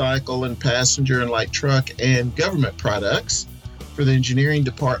motorcycle and passenger and light truck and government products for the engineering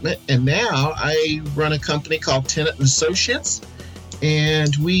department. And now I run a company called Tennent & Associates,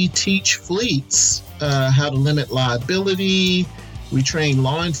 and we teach fleets how to limit liability. We train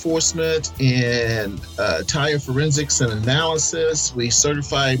law enforcement in tire forensics and analysis. We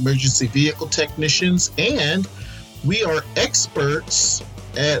certify emergency vehicle technicians, and we are experts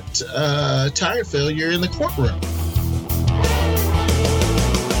at tire failure in the courtroom.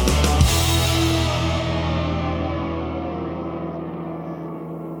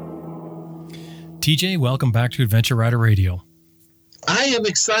 TJ, welcome back to Adventure Rider Radio. I am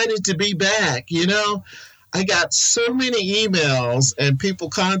excited to be back. You know, I got so many emails and people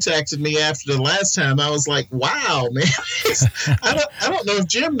contacted me after the last time. I was like, wow, man, I don't know if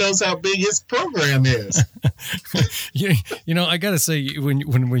Jim knows how big his program is. You know, I got to say,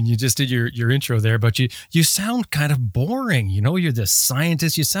 when you just did your intro there, but you sound kind of boring. You know, you're the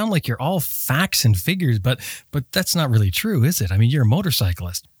scientist. You sound like you're all facts and figures, but that's not really true, is it? I mean, you're a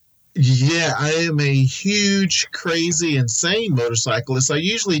motorcyclist. Yeah, I am a huge, crazy, insane motorcyclist. I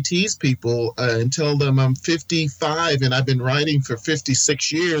usually tease people and tell them I'm 55 and I've been riding for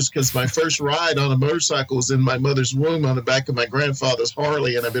 56 years because my first ride on a motorcycle was in my mother's womb on the back of my grandfather's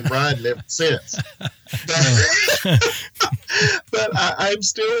Harley, and I've been riding ever since. But I'm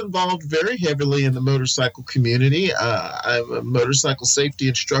still involved very heavily in the motorcycle community. I'm a motorcycle safety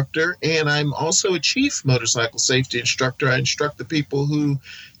instructor, and I'm also a chief motorcycle safety instructor. I instruct the people who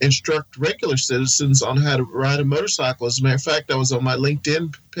instruct regular citizens on how to ride a motorcycle. As a matter of fact, I was on my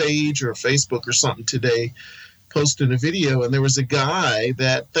LinkedIn page or Facebook or something today posting a video, and there was a guy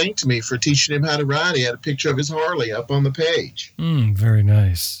that thanked me for teaching him how to ride. He had a picture of his Harley up on the page. Very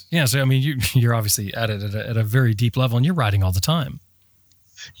nice. Yeah, so I mean, you're obviously at it at a very deep level, and you're riding all the time.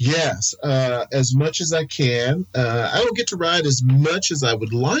 Yes, as much as I can. I don't get to ride as much as I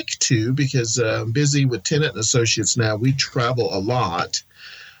would like to because I'm busy with Tennent & Associates now. We travel a lot.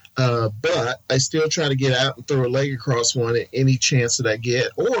 But I still try to get out and throw a leg across one at any chance that I get,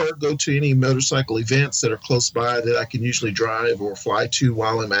 or go to any motorcycle events that are close by that I can usually drive or fly to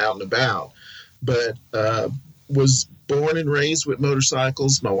while I'm out and about. But was born and raised with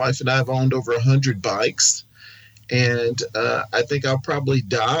motorcycles. My wife and I have owned over 100 bikes, and I think I'll probably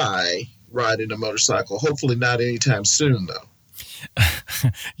die riding a motorcycle. Hopefully not anytime soon, though.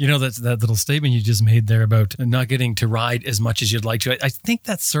 You know, that little statement you just made there about not getting to ride as much as you'd like to. I think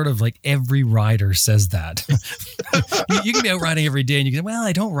that's sort of like every rider says that. You can be out riding every day and you can say, well,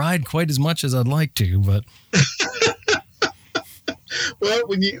 I don't ride quite as much as I'd like to, but. Well,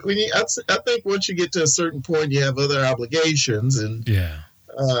 I think once you get to a certain point, you have other obligations, and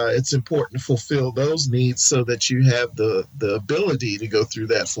it's important to fulfill those needs so that you have the ability to go through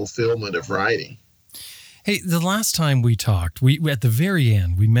that fulfillment of riding. Hey, the last time we talked, we at the very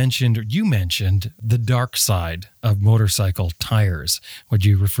end, you mentioned the dark side of motorcycle tires, what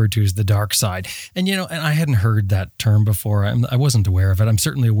you referred to as the dark side. And, you know, and I hadn't heard that term before. I wasn't aware of it. I'm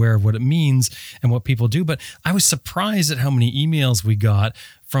certainly aware of what it means and what people do, but I was surprised at how many emails we got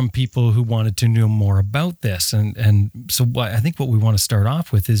from people who wanted to know more about this. And so I think what we want to start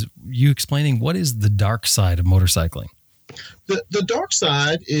off with is you explaining what is the dark side of motorcycling. The dark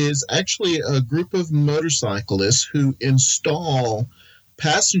side is actually a group of motorcyclists who install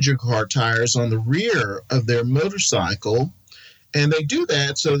passenger car tires on the rear of their motorcycle, and they do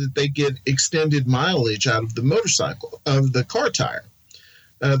that so that they get extended mileage out of the motorcycle, of the car tire.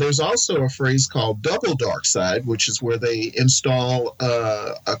 There's also a phrase called double dark side, which is where they install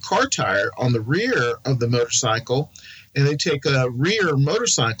a car tire on the rear of the motorcycle, and they take a rear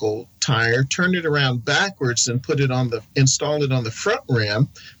motorcycle tire, turn it around backwards, and install it on the front rim.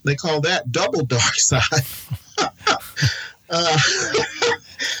 They call that double dark side.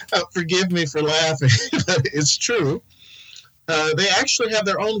 Forgive me for laughing, but it's true. They actually have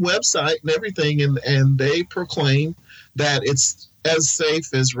their own website and everything, and they proclaim that it's as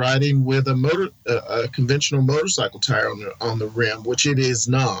safe as riding with a conventional motorcycle tire on the rim, which it is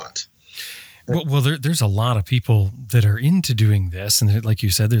not. Well, there's a lot of people that are into doing this, and like you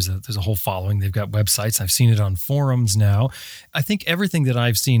said, there's a whole following. They've got websites. I've seen it on forums now. I think everything that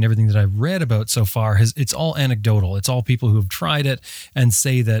I've seen, everything that I've read about so far, it's all anecdotal. It's all people who have tried it and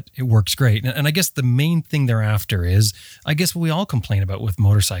say that it works great. And I guess the main thing they're after is, I guess what we all complain about with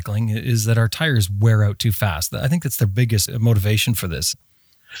motorcycling is that our tires wear out too fast. I think that's their biggest motivation for this.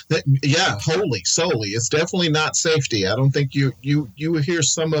 Wholly, solely. It's definitely not safety. I don't think you will hear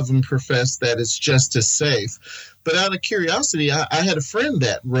some of them profess that it's just as safe. But out of curiosity, I had a friend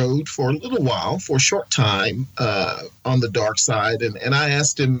that rode for a little while, for a short time, on the dark side, and I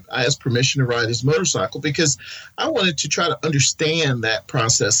asked permission to ride his motorcycle because I wanted to try to understand that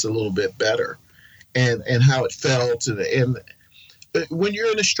process a little bit better, and how it felt. And when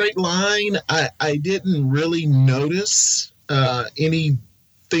you're in a straight line, I didn't really notice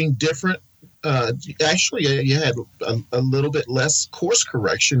anything different. Actually, you had a little bit less course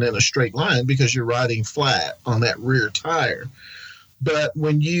correction in a straight line because you're riding flat on that rear tire. But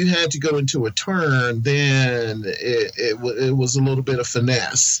when you had to go into a turn, then it was a little bit of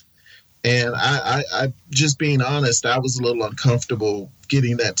finesse. And I just being honest, I was a little uncomfortable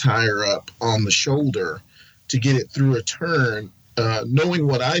getting that tire up on the shoulder to get it through a turn, knowing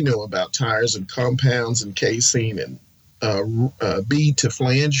what I know about tires and compounds and casing and bead to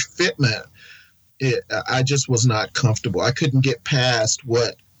flange fitment. I just was not comfortable. I couldn't get past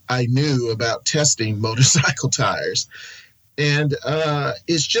what I knew about testing motorcycle tires. And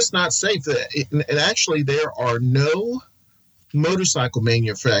it's just not safe. And actually, there are no motorcycle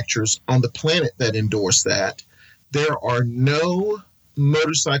manufacturers on the planet that endorse that. There are no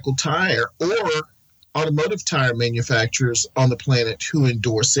motorcycle tire or automotive tire manufacturers on the planet who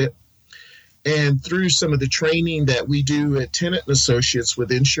endorse it. And through some of the training that we do at Tennent and Associates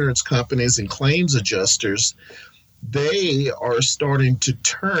with insurance companies and claims adjusters, they are starting to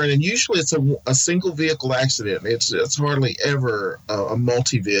turn. And usually it's a single vehicle accident. It's hardly ever a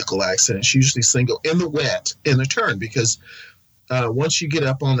multi-vehicle accident. It's usually single in the wet in a turn because once you get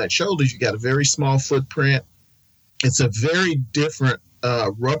up on that shoulder, you got a very small footprint. It's a very different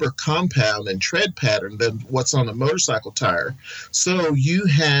rubber compound and tread pattern than what's on a motorcycle tire. So you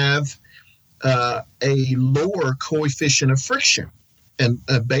have a lower coefficient of friction. And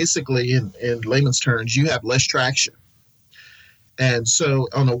basically, in layman's terms, you have less traction. And so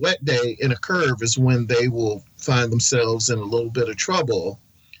on a wet day in a curve is when they will find themselves in a little bit of trouble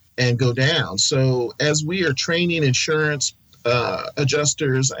and go down. So as we are training insurance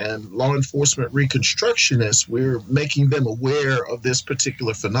adjusters and law enforcement reconstructionists, we're making them aware of this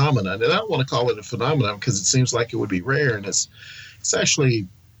particular phenomenon. And I don't want to call it a phenomenon because it seems like it would be rare. And it's actually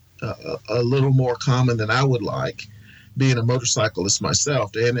a little more common than I would like, being a motorcyclist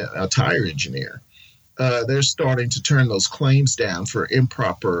myself and a tire engineer. They're starting to turn those claims down for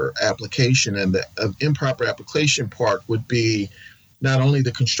improper application. And the improper application part would be not only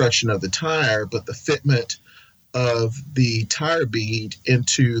the construction of the tire, but the fitment of the tire bead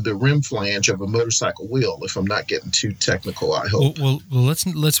into the rim flange of a motorcycle wheel, if I'm not getting too technical, I hope. Well,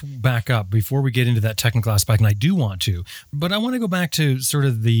 let's back up before we get into that technical aspect, and I do want to, but I want to go back to sort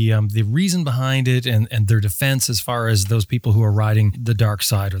of the reason behind it and their defense as far as those people who are riding the dark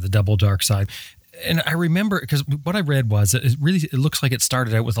side or the double dark side. And I remember, because what I read was that it looks like it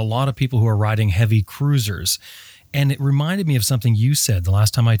started out with a lot of people who are riding heavy cruisers. And it reminded me of something you said the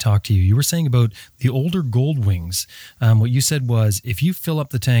last time I talked to you. You were saying about the older Goldwings. What you said was, if you fill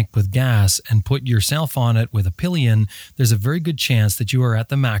up the tank with gas and put yourself on it with a pillion, there's a very good chance that you are at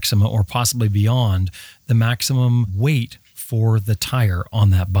the maximum or possibly beyond the maximum weight for the tire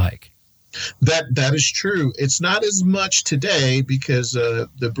on that bike. That is true. It's not as much today because the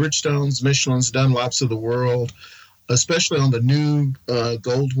Bridgestones, Michelins, Dunlops of the world, especially on the new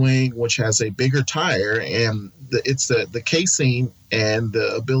Goldwing, which has a bigger tire, and it's the casing and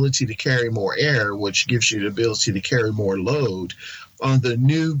the ability to carry more air, which gives you the ability to carry more load. On the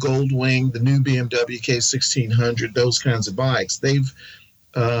new Goldwing, the new BMW K1600, those kinds of bikes, they've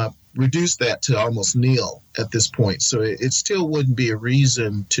reduced that to almost nil at this point. So it still wouldn't be a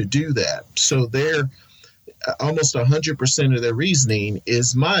reason to do that. So they're almost 100% of their reasoning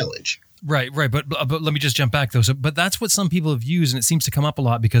is mileage. Right. But let me just jump back, though. But that's what some people have used, and it seems to come up a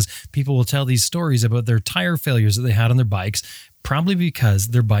lot because people will tell these stories about their tire failures that they had on their bikes, probably because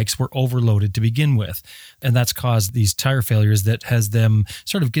their bikes were overloaded to begin with. And that's caused these tire failures that has them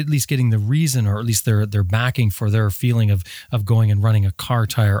sort of at least getting the reason, or at least their backing for their feeling of going and running a car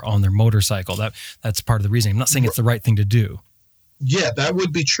tire on their motorcycle. That's part of the reason. I'm not saying it's the right thing to do. Yeah, that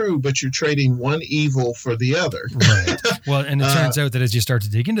would be true, but you're trading one evil for the other. Right. Well, and it turns out that as you start to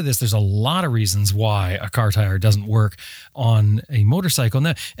dig into this, there's a lot of reasons why a car tire doesn't work on a motorcycle.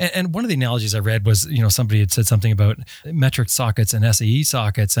 And one of the analogies I read was, somebody had said something about metric sockets and SAE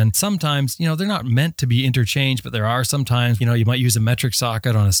sockets. And sometimes, they're not meant to be interchanged, but there are sometimes, you might use a metric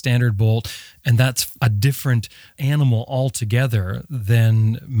socket on a standard bolt, and that's a different animal altogether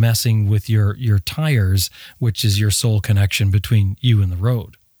than messing with your tires, which is your sole connection between you and the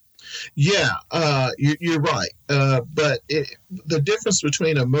road. Yeah, you're right. But the difference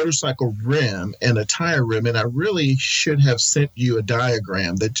between a motorcycle rim and a tire rim, and I really should have sent you a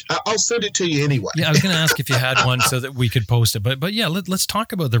diagram that I'll send it to you anyway. Yeah, I was going to ask if you had one so that we could post it. But yeah, let's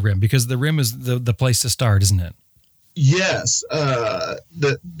talk about the rim, because the rim is the place to start, isn't it? Yes.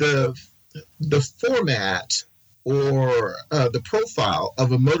 The format or the profile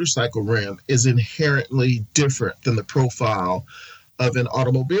of a motorcycle rim is inherently different than the profile of an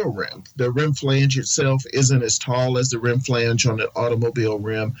automobile rim. The rim flange itself isn't as tall as the rim flange on an automobile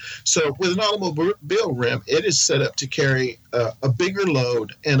rim. So with an automobile rim, it is set up to carry a bigger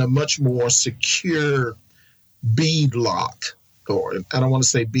load and a much more secure bead lock. Or I don't want to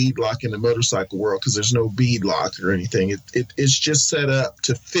say bead lock in the motorcycle world because there's no bead lock or anything. It's just set up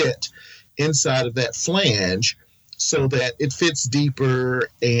to fit inside of that flange so that it fits deeper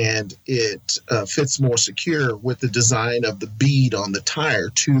and it fits more secure with the design of the bead on the tire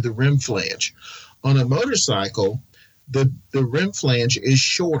to the rim flange. On a motorcycle, the rim flange is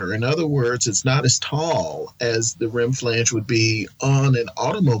shorter. In other words, it's not as tall as the rim flange would be on an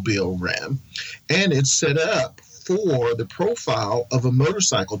automobile rim, and it's set up for the profile of a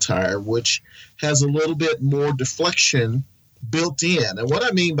motorcycle tire, which has a little bit more deflection built in. And what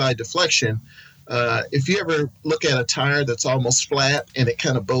I mean by deflection, if you ever look at a tire that's almost flat and it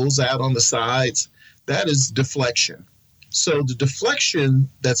kind of bows out on the sides, that is deflection. So the deflection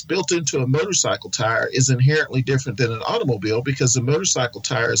that's built into a motorcycle tire is inherently different than an automobile, because the motorcycle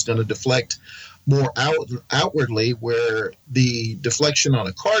tire is going to deflect more outwardly, where the deflection on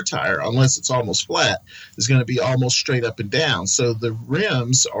a car tire, unless it's almost flat, is going to be almost straight up and down. So the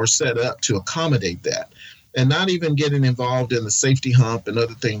rims are set up to accommodate that. And not even getting involved in the safety hump and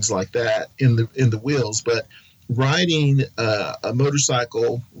other things like that in the wheels, but riding a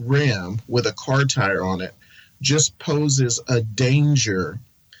motorcycle rim with a car tire on it just poses a danger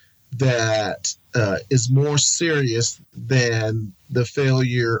that is more serious than the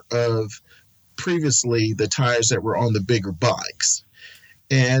failure of previously the tires that were on the bigger bikes.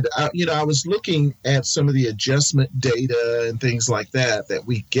 And, I was looking at some of the adjustment data and things like that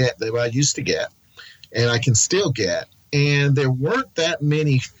we get, that I used to get, and I can still get. And there weren't that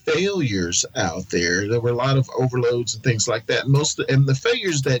many failures out there. There were a lot of overloads and things like that. And the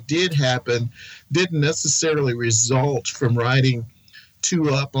failures that did happen didn't necessarily result from riding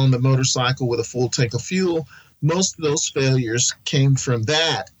two up on the motorcycle with a full tank of fuel. Most of those failures came from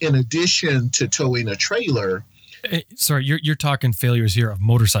that, in addition to towing a trailer. Sorry, you're talking failures here of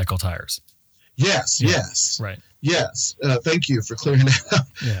motorcycle tires. Yes, yeah. Yes. Right. Yes, thank you for clearing that up.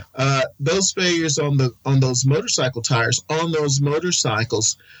 Yeah. Those failures on those motorcycle tires on those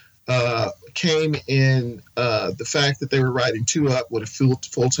motorcycles came in the fact that they were riding two up with a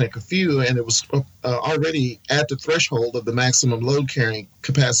full tank of fuel, and it was already at the threshold of the maximum load carrying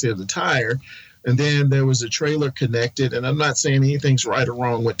capacity of the tire. And then there was a trailer connected, and I'm not saying anything's right or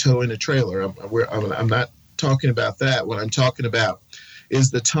wrong with towing a trailer. I'm not talking about that. What I'm talking about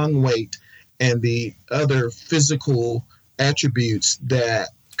is the tongue weight and the other physical attributes that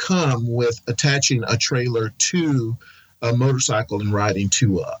come with attaching a trailer to a motorcycle and riding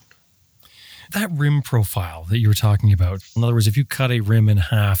two up. That rim profile that you were talking about, in other words, if you cut a rim in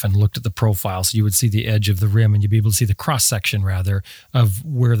half and looked at the profile, so you would see the edge of the rim and you'd be able to see the cross-section, rather, of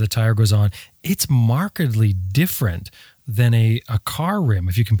where the tire goes on, it's markedly different than a car rim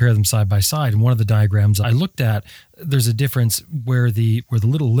if you compare them side by side. And one of the diagrams I looked at, there's a difference where the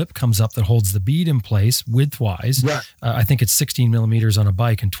little lip comes up that holds the bead in place width-wise. Right. I think it's 16 millimeters on a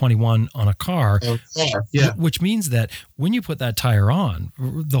bike and 21 on a car. Yeah. Which means that when you put that tire on,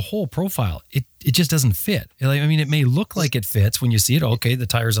 the whole profile, it just doesn't fit. I mean, it may look like it fits when you see it. Okay, the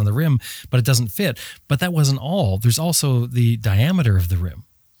tire's on the rim, but it doesn't fit. But that wasn't all. There's also the diameter of the rim.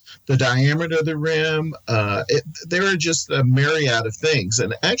 The diameter of the rim, there are just a myriad of things.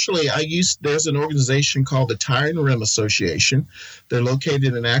 And actually, there's an organization called the Tire and Rim Association. They're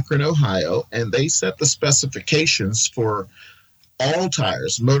located in Akron, Ohio, and they set the specifications for all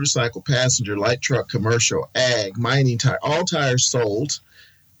tires: motorcycle, passenger, light truck, commercial, ag, mining tire, all tires sold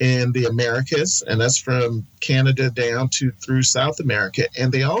in the Americas, and that's from Canada down through South America.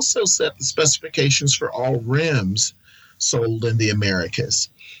 And they also set the specifications for all rims sold in the Americas.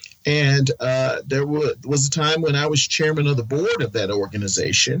 And there was a time when I was chairman of the board of that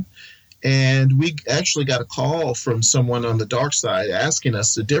organization, and we actually got a call from someone on the dark side asking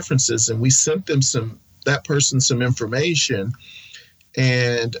us the differences, and we sent them that person some information.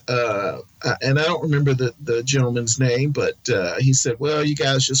 And I don't remember the gentleman's name, but he said, well, you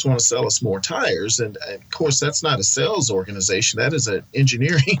guys just want to sell us more tires. And of course, that's not a sales organization. That is an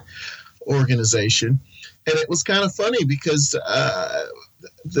engineering organization. And it was kind of funny because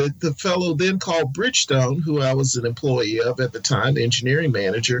the fellow then called Bridgestone, who I was an employee of at the time, the engineering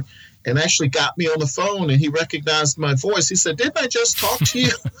manager, and actually got me on the phone, and he recognized my voice. He said, "Didn't I just talk to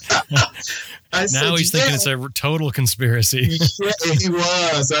you?" Now he's thinking it's a total conspiracy. Yeah, he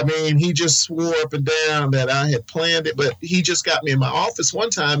was. I mean, he just swore up and down that I had planned it, but he just got me in my office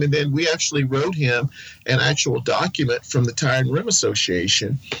one time, and then we actually wrote him an actual document from the Tire and Rim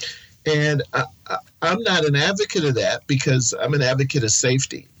Association. And I'm not an advocate of that because I'm an advocate of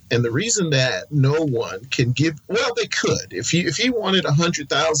safety. And the reason that no one can give, well, they could. If you wanted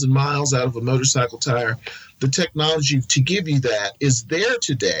 100,000 miles out of a motorcycle tire, the technology to give you that is there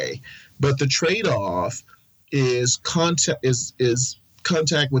today. But the trade-off is contact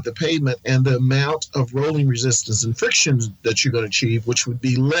with the pavement and the amount of rolling resistance and friction that you're going to achieve, which would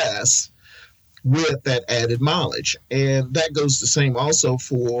be less with that added mileage. And that goes the same also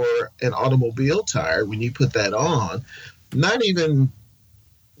for an automobile tire when you put that on, not even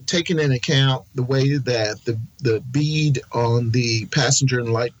taking into account the way that the bead on the passenger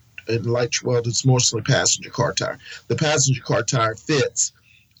and light, well, it's mostly passenger car tire. The passenger car tire fits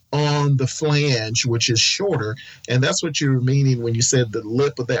on the flange, which is shorter. And that's what you were meaning when you said the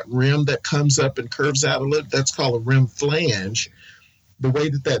lip of that rim that comes up and curves out a little. That's called a rim flange. The way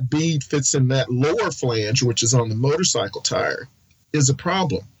that bead fits in that lower flange, which is on the motorcycle tire, is a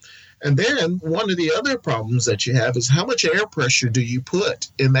problem. And then one of the other problems that you have is how much air pressure do you put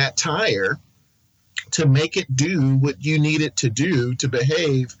in that tire to make it do what you need it to do to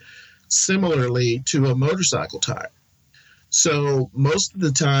behave similarly to a motorcycle tire. So most of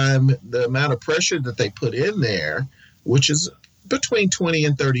the time, the amount of pressure that they put in there, which is between 20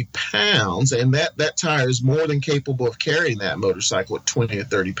 and 30 pounds, and that tire is more than capable of carrying that motorcycle at 20 or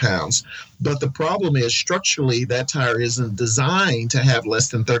 30 pounds. But the problem is structurally that tire isn't designed to have less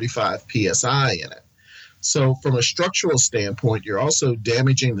than 35 psi in it. So from a structural standpoint, you're also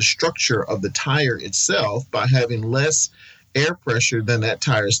damaging the structure of the tire itself by having less air pressure than that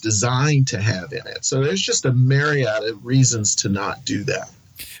tire is designed to have in it. So there's just a myriad of reasons to not do that.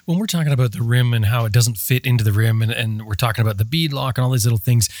 When we're talking about the rim and how it doesn't fit into the rim, and we're talking about the bead lock and all these little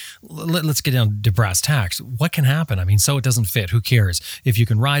things, let's get down to brass tacks. What can happen? I mean, so it doesn't fit. Who cares? If you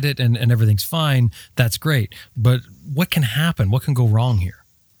can ride it and everything's fine, that's great. But what can happen? What can go wrong here?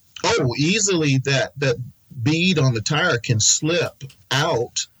 Oh, easily that bead on the tire can slip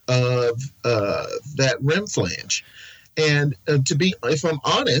out of that rim flange. And if I'm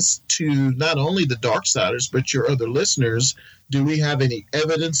honest, to not only the Darksiders, but your other listeners, do we have any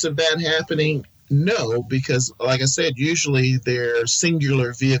evidence of that happening? No, because like I said, usually they're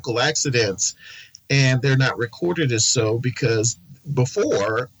singular vehicle accidents and they're not recorded as so because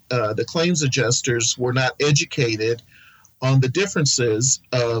before the claims adjusters were not educated on the differences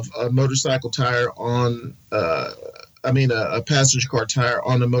of a motorcycle tire on a passenger car tire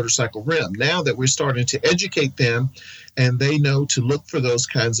on a motorcycle rim. Now that we're starting to educate them and they know to look for those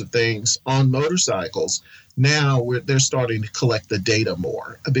kinds of things on motorcycles, now they're starting to collect the data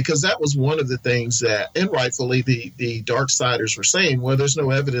more. Because that was one of the things that, and rightfully, the Darksiders were saying, well, there's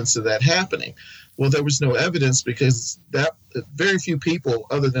no evidence of that happening. Well, there was no evidence because that very few people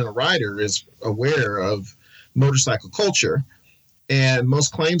other than a rider is aware of motorcycle culture. And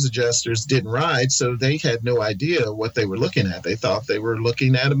most claims adjusters didn't ride, so they had no idea what they were looking at. They thought they were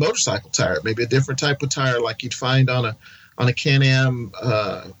looking at a motorcycle tire, maybe a different type of tire like you'd find on a Can-Am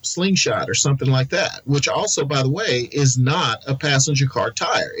slingshot or something like that, which also, by the way, is not a passenger car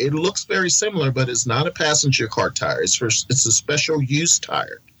tire. It looks very similar, but it's not a passenger car tire. It's a special use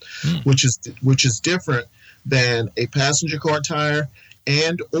tire, which is different than a passenger car tire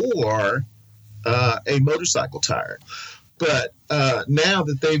and or a motorcycle tire. But now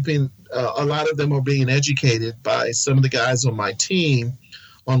that they've been, a lot of them are being educated by some of the guys on my team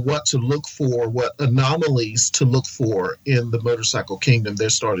on what to look for, what anomalies to look for in the motorcycle kingdom. They're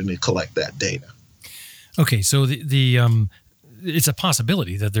starting to collect that data. Okay, so it's a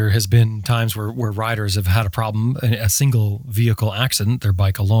possibility that there has been times where riders have had a problem, a single vehicle accident, their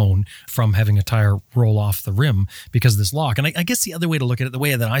bike alone, from having a tire roll off the rim because of this lock. And I guess the other way to look at it, the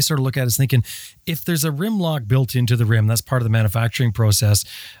way that I sort of look at it is thinking, if there's a rim lock built into the rim, that's part of the manufacturing process,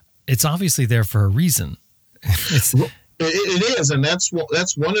 it's obviously there for a reason. It is, and that's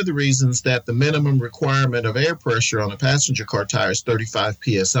one of the reasons that the minimum requirement of air pressure on a passenger car tire is 35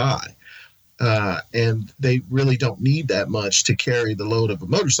 psi. And they really don't need that much to carry the load of a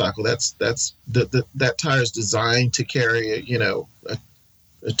motorcycle. That tire is designed to carry a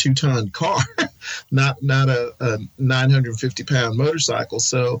 2-ton car, not a 950-pound motorcycle.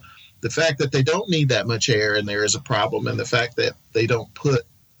 So the fact that they don't need that much air in there is a problem, and the fact that they don't put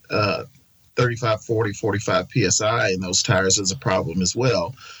 35, 40, 45 PSI in those tires is a problem as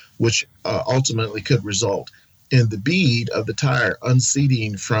well, which ultimately could result in the bead of the tire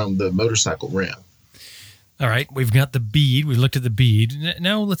unseating from the motorcycle rim. All right, we've got the bead. We looked at the bead.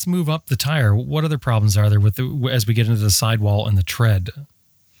 Now let's move up the tire. What other problems are there with as we get into the sidewall and the tread?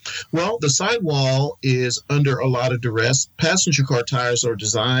 Well, the sidewall is under a lot of duress. Passenger car tires are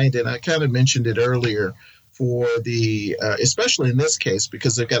designed, and I kind of mentioned it earlier, for the, especially in this case,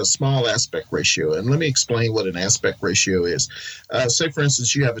 because they've got a small aspect ratio. And let me explain what an aspect ratio is. Say, for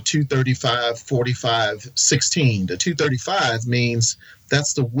instance, you have a 235, 45, 16. The 235 means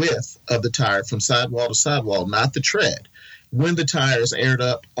that's the width of the tire from sidewall to sidewall, not the tread, when the tire is aired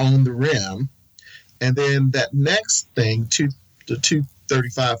up on the rim. And then that next thing, the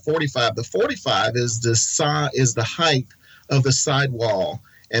 235, 45, the 45 is the height of the sidewall,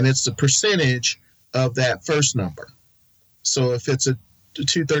 and it's the percentage of that first number. So if it's a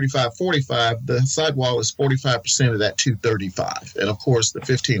 235, 45, the sidewall is 45% of that 235. And of course, the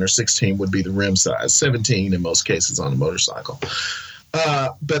 15 or 16 would be the rim size, 17 in most cases on a motorcycle.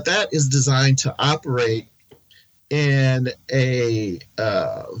 But that is designed to operate in a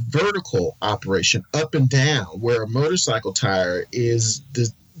vertical operation, up and down, where a motorcycle tire is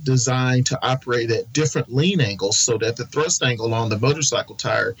designed to operate at different lean angles so that the thrust angle on the motorcycle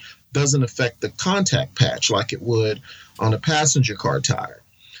tire doesn't affect the contact patch like it would on a passenger car tire.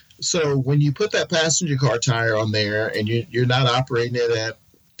 So when you put that passenger car tire on there and you're not operating it at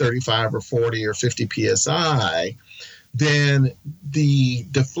 35 or 40 or 50 PSI, then the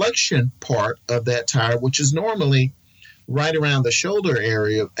deflection part of that tire, which is normally right around the shoulder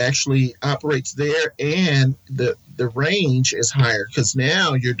area, actually operates there, and the range is higher because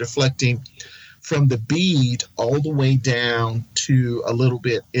now you're deflecting from the bead all the way down to a little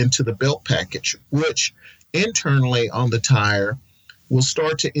bit into the belt package, which internally on the tire will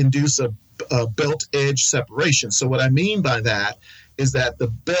start to induce a belt edge separation. So what I mean by that is that the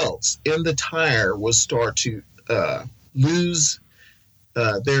belts in the tire will start to lose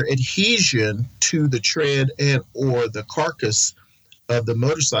their adhesion to the tread and or the carcass of the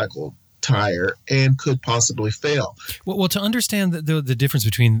motorcycle tire and could possibly fail. Well, to understand the difference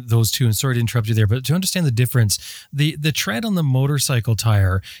between those two, and sorry to interrupt you there, but to understand the difference, the tread on the motorcycle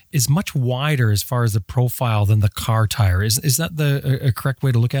tire is much wider as far as the profile than the car tire. Is that a correct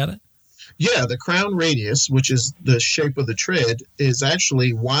way to look at it? Yeah, the crown radius, which is the shape of the tread, is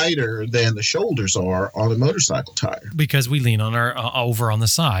actually wider than the shoulders are on a motorcycle tire. Because we lean on our over on the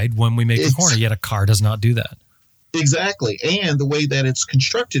side when we make a corner, yet a car does not do that. Exactly. And the way that it's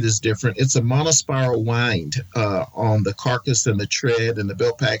constructed is different. It's a monospiral wind on the carcass and the tread and the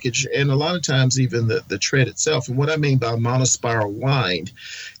belt package, and a lot of times even the tread itself. And what I mean by monospiral wind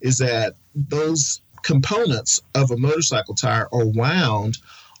is that those components of a motorcycle tire are wound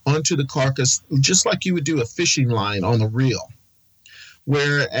onto the carcass just like you would do a fishing line on a reel.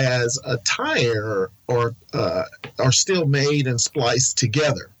 Whereas a tire are still made and spliced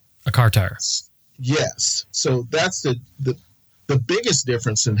together. A car tire. Yes. So that's the biggest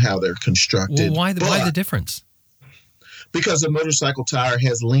difference in how they're constructed. Well, why the difference? Because a motorcycle tire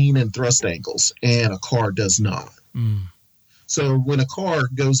has lean and thrust angles, and a car does not. Mm. So when a car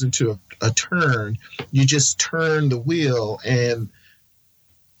goes into a turn, you just turn the wheel, and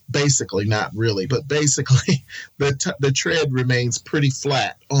basically, not really, but basically the tread remains pretty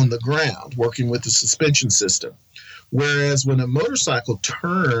flat on the ground, working with the suspension system. Whereas when a motorcycle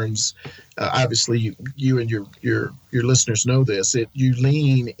turns, obviously you and your listeners know this, you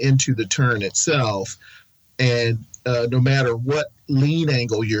lean into the turn itself, and no matter what lean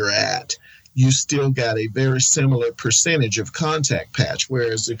angle you're at, you still got a very similar percentage of contact patch.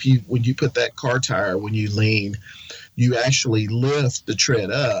 Whereas when you put that car tire, when you lean, you actually lift the tread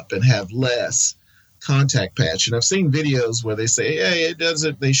up and have less contact patch. And I've seen videos where they say, hey, it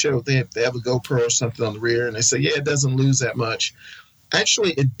doesn't, they have a GoPro or something on the rear, and they say, yeah, it doesn't lose that much.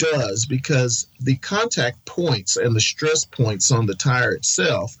 Actually, it does, because the contact points and the stress points on the tire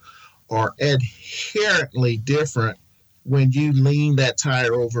itself are inherently different when you lean that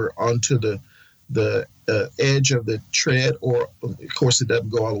tire over onto the edge of the tread, or of course it doesn't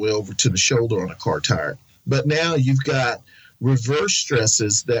go all the way over to the shoulder on a car tire. But now you've got reverse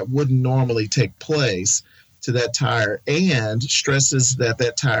stresses that wouldn't normally take place to that tire, and stresses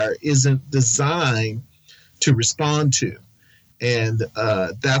that tire isn't designed to respond to. And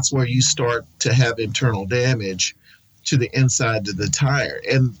that's where you start to have internal damage to the inside of the tire.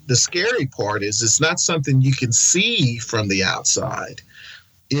 And the scary part is it's not something you can see from the outside.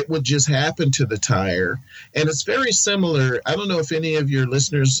 It would just happen to the tire. And it's very similar. I don't know if any of your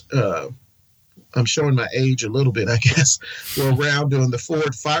listeners I'm showing my age a little bit, I guess, were around during the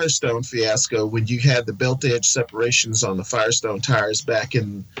Ford Firestone fiasco when you had the belt edge separations on the Firestone tires back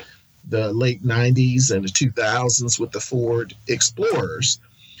in the late 90s and the 2000s with the Ford Explorers.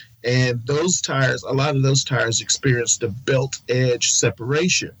 And those tires, a lot of those tires experienced a belt edge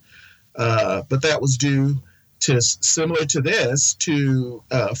separation. But that was due to, similar to this, to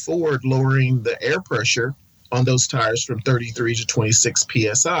Ford lowering the air pressure on those tires from 33 to 26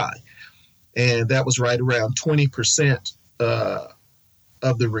 PSI. And that was right around 20%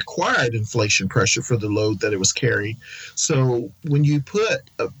 of the required inflation pressure for the load that it was carrying. So when you put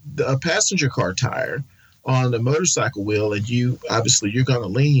a passenger car tire on a motorcycle wheel, and you're going to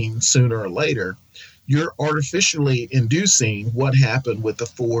lean sooner or later, you're artificially inducing what happened with the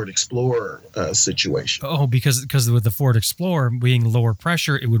Ford Explorer situation. Oh, because with the Ford Explorer being lower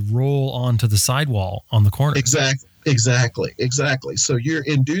pressure, it would roll onto the sidewall on the corner. Exactly. So you're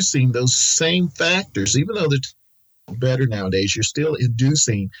inducing those same factors, even though they're better nowadays, you're still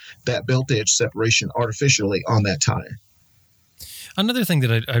inducing that belt edge separation artificially on that tire. Another thing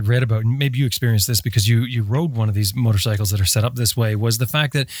that I'd read about, and maybe you experienced this because you rode one of these motorcycles that are set up this way, was the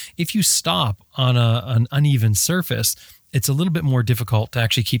fact that if you stop on an uneven surface, it's a little bit more difficult to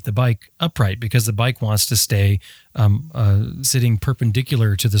actually keep the bike upright because the bike wants to stay sitting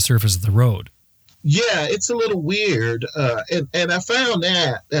perpendicular to the surface of the road. Yeah, it's a little weird. And I found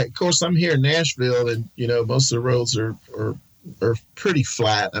that, of course, I'm here in Nashville, and, most of the roads are pretty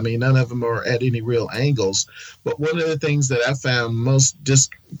flat. I mean, none of them are at any real angles. But one of the things that I found most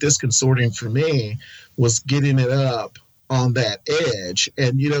disconcerting for me was getting it up on that edge.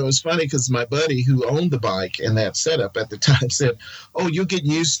 And, it's funny because my buddy who owned the bike and that setup at the time said, "Oh, you'll get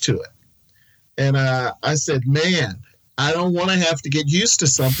used to it." And I said, "Man, I don't want to have to get used to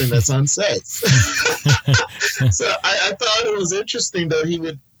something that's unsafe." So I thought it was interesting that he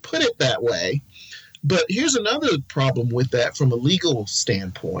would put it that way. But here's another problem with that from a legal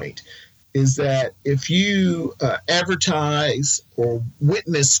standpoint, is that if you advertise or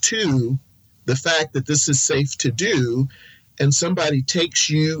witness to the fact that this is safe to do, and somebody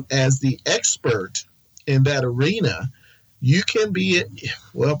takes you as the expert in that arena, you can be,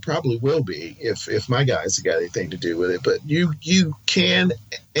 well, probably will be if my guys have got anything to do with it, but you can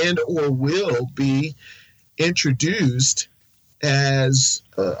and or will be introduced as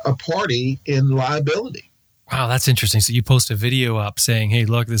a party in liability. Wow, that's interesting. So you post a video up saying, "Hey,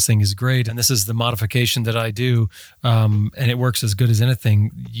 look, this thing is great, and this is the modification that I do, and it works as good as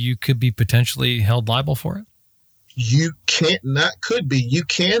anything." You could be potentially held liable for it? You can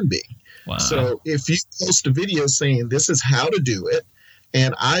be. Wow. So if you post a video saying this is how to do it,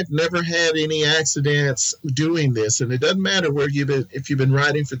 and I've never had any accidents doing this, and it doesn't matter if you've been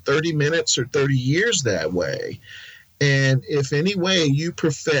riding for 30 minutes or 30 years that way, and if any way you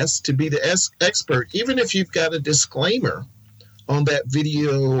profess to be the expert, even if you've got a disclaimer on that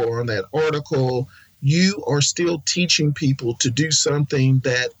video or on that article, you are still teaching people to do something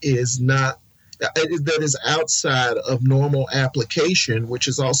that is outside of normal application, which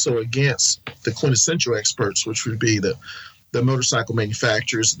is also against the quintessential experts, which would be the motorcycle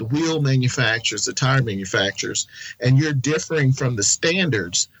manufacturers, the wheel manufacturers, the tire manufacturers, and you're differing from the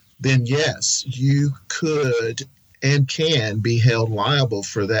standards, then yes, you could and can be held liable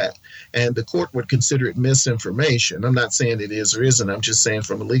for that. And the court would consider it misinformation. I'm not saying it is or isn't. I'm just saying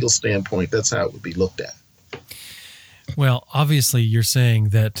from a legal standpoint, that's how it would be looked at. Well, obviously you're saying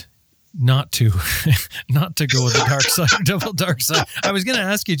that not to go with the dark side, double dark side. I was going to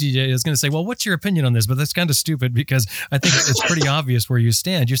ask you, TJ, I was going to say, well, what's your opinion on this? But that's kind of stupid because I think it's pretty obvious where you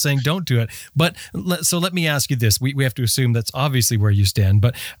stand. You're saying don't do it. But so let me ask you this. We have to assume that's obviously where you stand.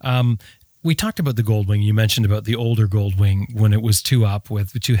 But we talked about the Goldwing. You mentioned about the older Goldwing when it was two up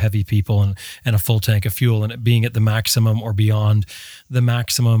with two heavy people and a full tank of fuel and it being at the maximum or beyond the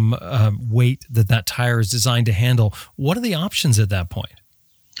maximum weight that tire is designed to handle. What are the options at that point?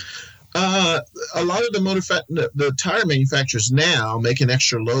 A lot of the tire manufacturers now make an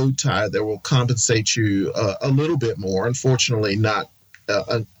extra load tire that will compensate you a little bit more. Unfortunately, not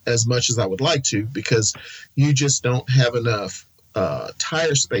as much as I would like to, because you just don't have enough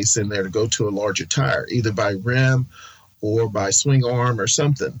tire space in there to go to a larger tire, either by rim or by swing arm or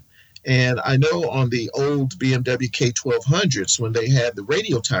something. And I know on the old BMW K1200s, when they had the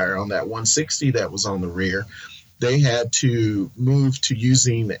radial tire on that 160 that was on the rear, they had to move to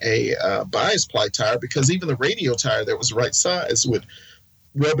using a bias ply tire because even the radial tire that was the right size would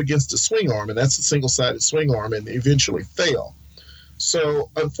rub against the swing arm, and that's a single-sided swing arm, and eventually fail. So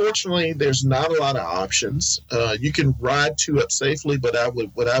unfortunately, there's not a lot of options. You can ride two up safely, but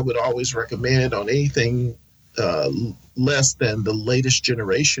what I would always recommend on anything less than the latest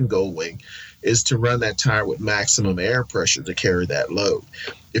generation Gold Wing is to run that tire with maximum air pressure to carry that load.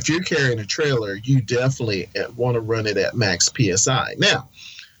 If you're carrying a trailer, you definitely want to run it at max PSI. Now,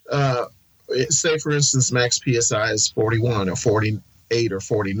 say, for instance, max PSI is 41 or 48 or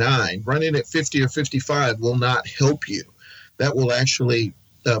 49. Running at 50 or 55 will not help you. That will actually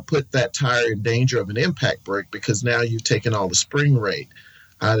put that tire in danger of an impact break, because now you've taken all the spring rate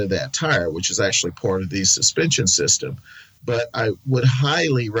out of that tire, which is actually part of the suspension system. But I would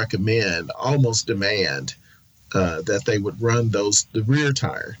highly recommend, almost demand, that they would run the rear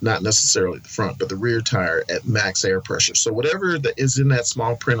tire, not necessarily the front, but the rear tire at max air pressure. So whatever that is in that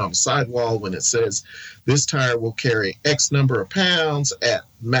small print on the sidewall, when it says this tire will carry X number of pounds at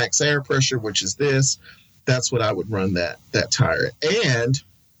max air pressure, which is this, that's what I would run that tire. And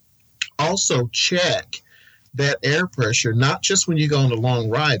also check that air pressure, not just when you go on a long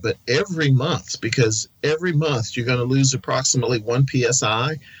ride, but every month, because every month you're going to lose approximately 1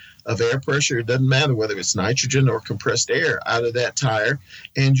 PSI of air pressure. It doesn't matter whether it's nitrogen or compressed air out of that tire.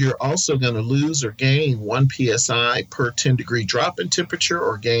 And you're also going to lose or gain 1 PSI per 10 degree drop in temperature,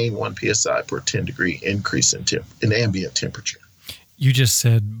 or gain 1 PSI per 10 degree increase in ambient temperature. You just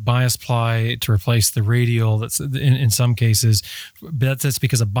said bias ply to replace the radial. That's in some cases, that's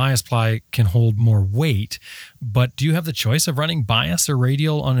because a bias ply can hold more weight. But do you have the choice of running bias or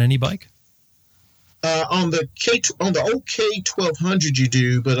radial on any bike? On the old K1200 you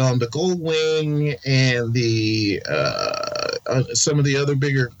do, but on the Gold Wing and the some of the other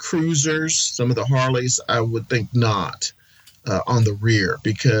bigger cruisers, some of the Harleys, I would think not on the rear,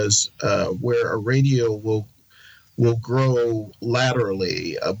 because where a radial will grow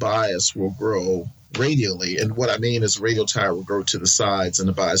laterally, a bias will grow radially. And what I mean is, radial tire will grow to the sides and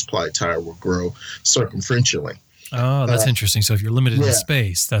the bias ply tire will grow circumferentially. Oh, that's interesting. So if you're limited in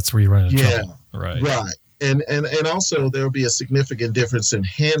space, that's where you run into trouble. Right. And also there will be a significant difference in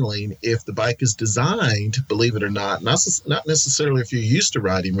handling if the bike is designed, believe it or not necessarily if you're used to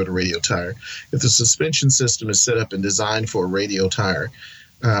riding with a radial tire. If the suspension system is set up and designed for a radial tire,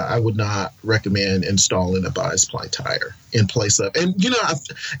 I would not recommend installing a bias ply tire in place of. And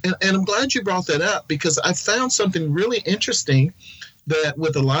I'm glad you brought that up, because I found something really interesting, that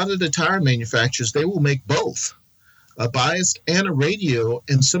with a lot of the tire manufacturers, they will make both a biased and a radial.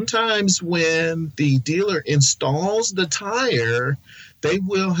 And sometimes when the dealer installs the tire, they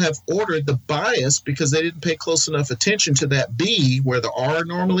will have ordered the bias because they didn't pay close enough attention to that B where the R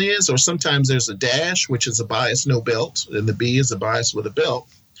normally is, or sometimes there's a dash, which is a bias no belt, and the B is a bias with a belt.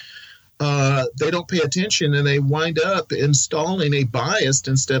 They don't pay attention, and they wind up installing a biased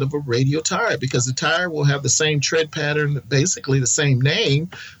instead of a radial tire, because the tire will have the same tread pattern, basically the same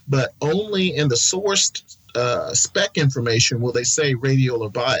name, but only in the sourced spec information will they say radial or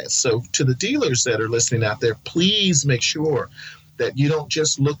bias. So to the dealers that are listening out there, please make sure that you don't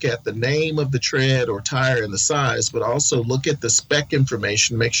just look at the name of the tread or tire and the size, but also look at the spec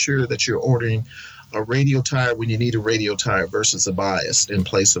information. Make sure that you're ordering a radial tire when you need a radial tire versus a biased in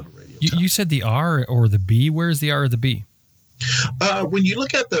place of a radial tire. You said the R or the B. Where's the R or the B? When you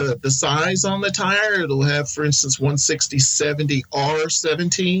look at the size on the tire, it'll have, for instance, 160/70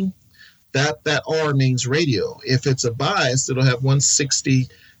 R17. That R means radial. If it's a bias, it'll have 160/70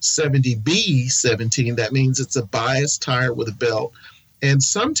 B17. That means it's a biased tire with a belt. And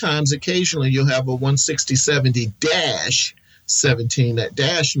sometimes, occasionally, you'll have a 160/70-17. That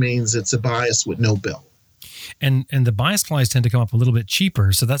dash means it's a bias with no belt. And the bias plies tend to come up a little bit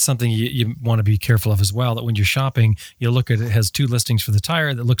cheaper, so that's something you want to be careful of as well, that when you're shopping, you look at it has two listings for the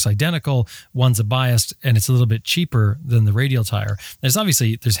tire that looks identical. One's a biased, and it's a little bit cheaper than the radial tire. There's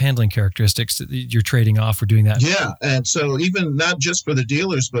handling characteristics that you're trading off for doing that. Yeah, and so even not just for the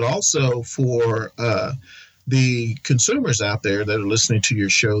dealers, but also for the consumers out there that are listening to your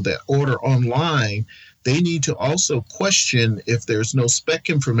show that order online, they need to also question if there's no spec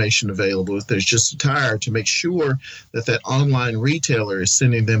information available, if there's just a tire, to make sure that online retailer is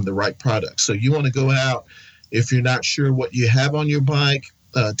sending them the right product. So you want to go out, if you're not sure what you have on your bike,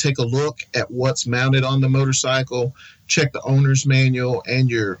 take a look at what's mounted on the motorcycle, check the owner's manual and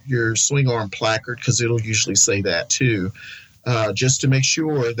your swing arm placard, because it'll usually say that too. Just to make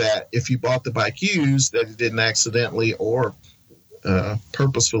sure that if you bought the bike used, that it didn't accidentally or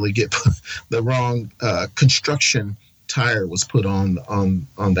purposefully get the wrong construction tire was put on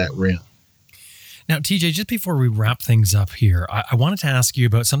that rim. Now, TJ, just before we wrap things up here, I wanted to ask you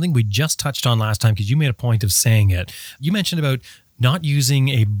about something we just touched on last time, because you made a point of saying it. You mentioned about not using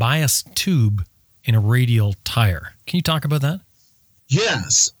a bias tube in a radial tire. Can you talk about that?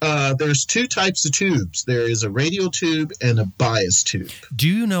 Yes, there's two types of tubes. There is a radial tube and a bias tube. Do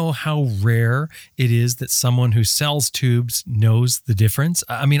you know how rare it is that someone who sells tubes knows the difference?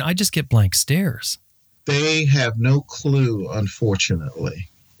 I mean, I just get blank stares. They have no clue, unfortunately.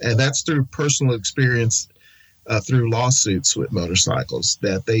 And that's through personal experience, through lawsuits with motorcycles,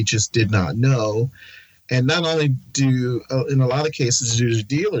 that they just did not know. And not only do, in a lot of cases, do the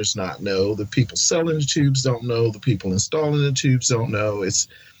dealers not know, the people selling the tubes don't know, the people installing the tubes don't know. It's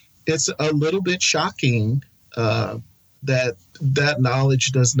a little bit shocking that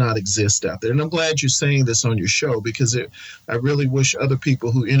knowledge does not exist out there. And I'm glad you're saying this on your show, because I really wish other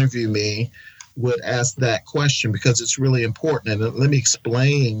people who interview me would ask that question, because it's really important. And let me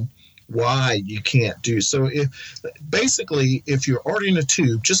explain why you can't do so. If you're ordering a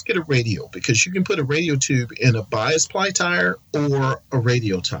tube, just get a radial, because you can put a radial tube in a bias ply tire or a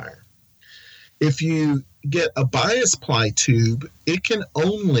radial tire. If you get a bias ply tube, it can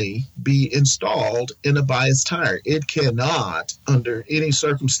only be installed in a bias tire. It cannot, under any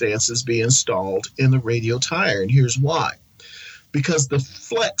circumstances, be installed in the radial tire. And here's why. Because the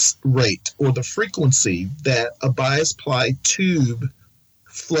flex rate, or the frequency that a bias ply tube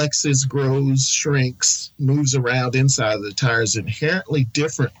flexes, grows, shrinks, moves around inside of the tire is inherently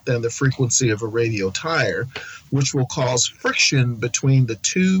different than the frequency of a radial tire, which will cause friction between the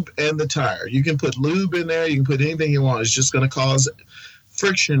tube and the tire. You can put lube in there, you can put anything you want. It's just going to cause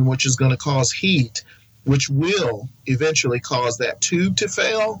friction, which is going to cause heat, which will eventually cause that tube to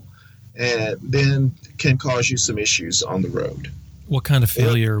fail, and then can cause you some issues on the road. What kind of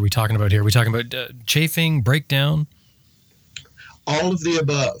failure are we talking about here? Are we talking about chafing, breakdown? All of the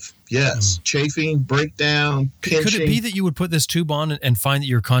above. Yes. Chafing, breakdown, pinching. Could it be that you would put this tube on and find that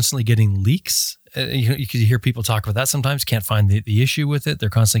you're constantly getting leaks? You could hear people talk about that sometimes, can't find the issue with it. They're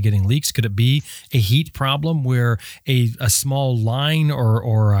constantly getting leaks. Could it be a heat problem where a small line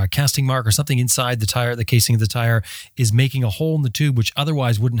or a casting mark or something inside the tire, the casing of the tire, is making a hole in the tube, which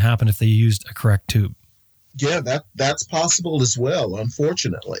otherwise wouldn't happen if they used a correct tube? Yeah, that's possible as well,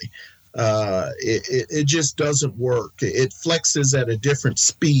 unfortunately. It just doesn't work. It flexes at a different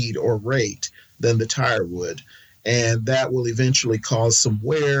speed or rate than the tire would, and that will eventually cause some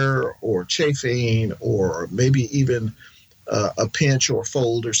wear or chafing, or maybe even a pinch or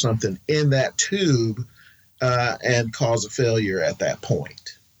fold or something in that tube, and cause a failure at that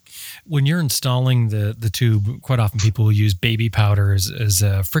point. When you're installing the tube, quite often people will use baby powder as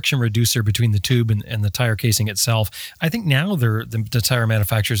a friction reducer between the tube and the tire casing itself. I think now the tire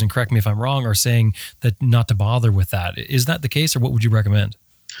manufacturers, and correct me if I'm wrong, are saying that not to bother with that. Is that the case, or what would you recommend?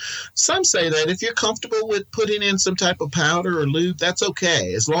 Some say that if you're comfortable with putting in some type of powder or lube, that's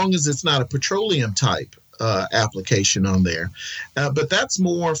okay, as long as it's not a petroleum type application on there. But that's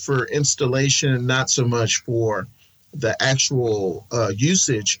more for installation, not so much for the actual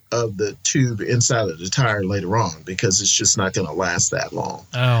usage of the tube inside of the tire later on, because it's just not going to last that long.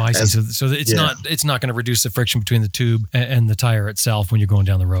 Oh, I see. So it's not going to reduce the friction between the tube and the tire itself when you're going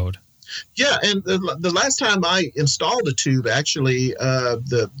down the road. Yeah, and the last time I installed a tube, actually,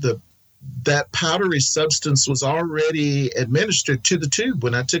 that powdery substance was already administered to the tube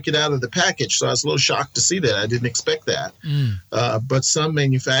when I took it out of the package. So I was a little shocked to see that. I didn't expect that. But some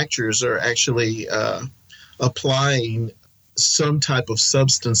manufacturers are actually applying some type of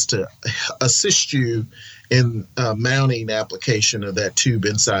substance to assist you in mounting application of that tube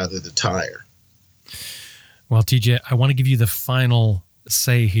inside of the tire. Well, TJ, I want to give you the final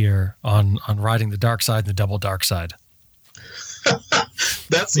say here on riding the dark side and the double dark side.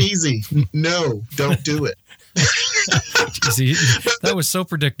 That's easy. No, don't do it. See, that was so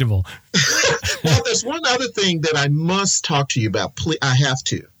predictable. Well, there's one other thing that I must talk to you about. Please, I have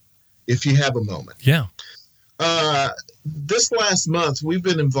to, if you have a moment. Yeah. This last month, we've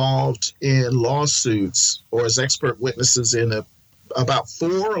been involved in lawsuits, or as expert witnesses in about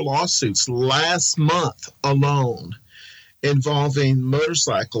 4 lawsuits last month alone, involving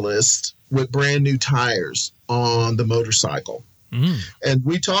motorcyclists with brand new tires on the motorcycle. And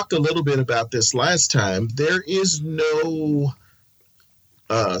we talked a little bit about this last time. There is no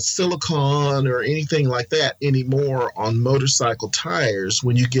silicone or anything like that anymore on motorcycle tires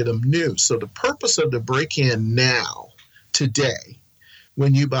when you get them new. So the purpose of the break-in now, today,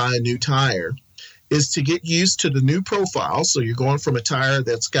 when you buy a new tire, is to get used to the new profile. So you're going from a tire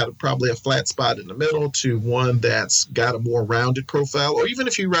that's got probably a flat spot in the middle to one that's got a more rounded profile, or even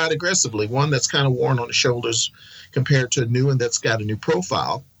if you ride aggressively, one that's kind of worn on the shoulders compared to a new one that's got a new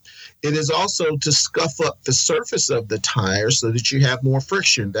profile. It is also to scuff up the surface of the tire so that you have more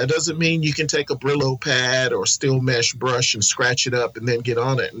friction. That doesn't mean you can take a Brillo pad or steel mesh brush and scratch it up and then get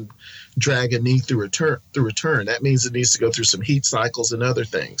on it and drag a knee through a turn. That means it needs to go through some heat cycles and other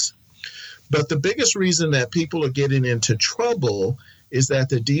things. But the biggest reason that people are getting into trouble is that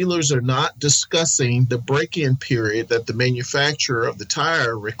the dealers are not discussing the break-in period that the manufacturer of the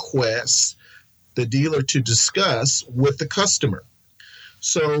tire requests the dealer to discuss with the customer.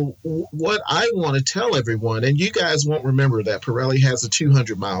 So what I want to tell everyone, and you guys won't remember that Pirelli has a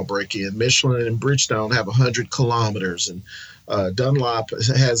 200-mile break-in, Michelin and Bridgestone have 100 kilometers, and Dunlop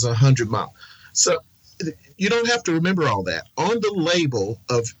has 100 miles. So you don't have to remember all that. On the label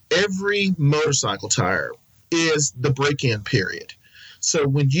of every motorcycle tire is the break-in period. So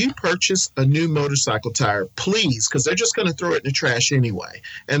when you purchase a new motorcycle tire, please, because they're just going to throw it in the trash anyway.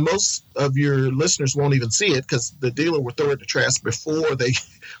 And most of your listeners won't even see it because the dealer will throw it in the trash before they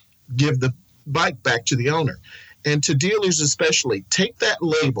give the bike back to the owner. And to dealers especially, take that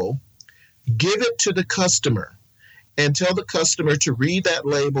label, give it to the customer, and tell the customer to read that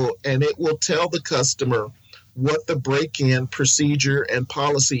label, and it will tell the customer what the break-in procedure and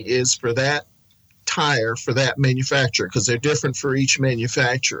policy is for that tire for that manufacturer, because they're different for each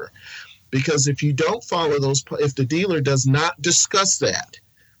manufacturer. Because if you don't follow those, if the dealer does not discuss that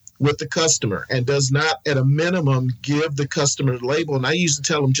with the customer and does not at a minimum give the customer the label, and I used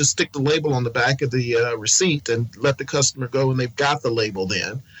to tell them just stick the label on the back of the receipt and let the customer go and they've got the label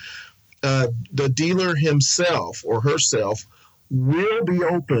then, the dealer himself or herself will be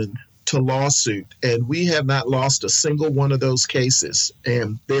open to lawsuit, and we have not lost a single one of those cases.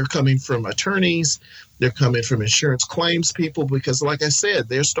 And they're coming from attorneys, they're coming from insurance claims people, because like I said,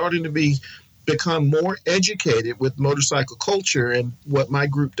 they're starting to become more educated with motorcycle culture, and what my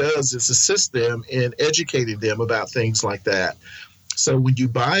group does is assist them in educating them about things like that. So when you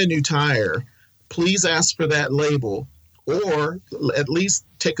buy a new tire, please ask for that label, or at least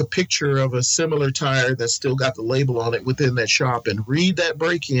take a picture of a similar tire that's still got the label on it within that shop and read that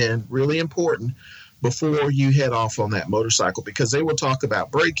break-in, really important, before you head off on that motorcycle, because they will talk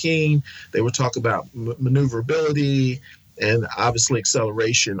about braking, they will talk about maneuverability, and obviously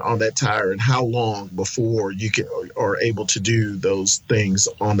acceleration on that tire and how long before you are able to do those things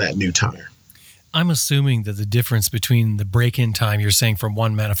on that new tire. I'm assuming that the difference between the break-in time, you're saying from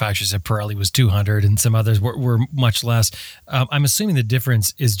one manufacturer said Pirelli was 200 and some others were much less. I'm assuming the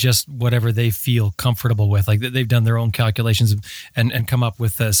difference is just whatever they feel comfortable with, like they've done their own calculations and come up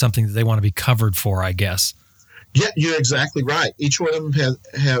with something that they want to be covered for, I guess. Yeah, you're exactly right. Each one of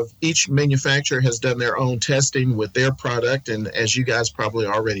them each manufacturer has done their own testing with their product. And as you guys probably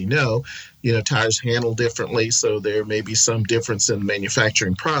already know, tires handle differently. So there may be some difference in the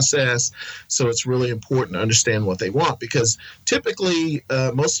manufacturing process. So it's really important to understand what they want, because typically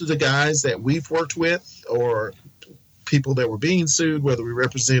most of the guys that we've worked with or people that were being sued, whether we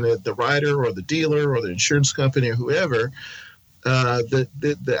represented the rider or the dealer or the insurance company or whoever,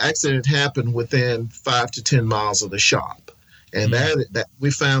 the accident happened within 5 to 10 miles of the shop. And that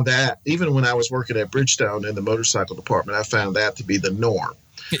we found that even when I was working at Bridgestone in the motorcycle department, I found that to be the norm.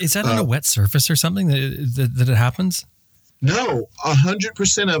 Is that on a wet surface or something that it happens? No,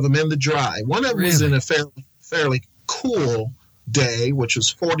 100% of them in the dry. One of them was in a fairly cool day, which was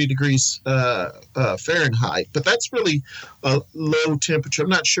 40 degrees Fahrenheit, but that's really a low temperature. I'm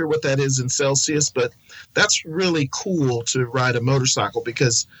not sure what that is in Celsius, but that's really cool to ride a motorcycle,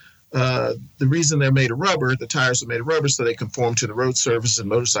 because the reason they're made of rubber, the tires are made of rubber so they conform to the road surface, and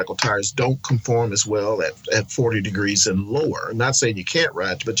motorcycle tires don't conform as well at 40 degrees and lower. I'm not saying you can't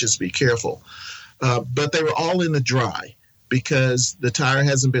ride, but just be careful. But they were all in the dry because the tire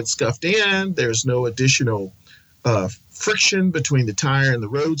hasn't been scuffed in. There's no additional friction between the tire and the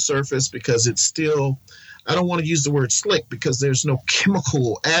road surface, because it's still, I don't want to use the word slick because there's no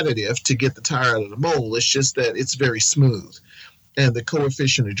chemical additive to get the tire out of the mold. It's just that it's very smooth and the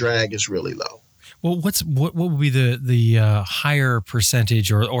coefficient of drag is really low. Well, what would be the higher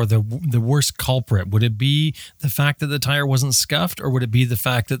percentage or the worst culprit? Would it be the fact that the tire wasn't scuffed, or would it be the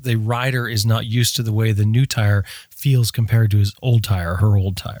fact that the rider is not used to the way the new tire feels compared to his old tire, her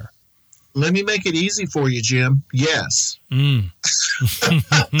old tire? Let me make it easy for you, Jim. Yes.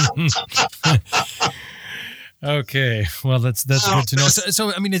 Okay. Well, that's good to know.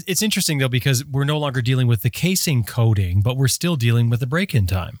 So I mean, it's interesting, though, because we're no longer dealing with the casing coating, but we're still dealing with the break-in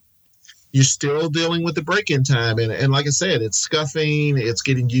time. you're still dealing with the break-in time. And like I said, it's scuffing, it's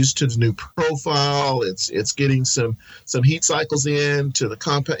getting used to the new profile, it's getting some heat cycles in to the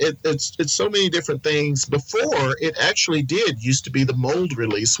compound. It's so many different things. Before, it actually used to be the mold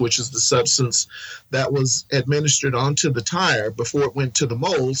release, which is the substance that was administered onto the tire before it went to the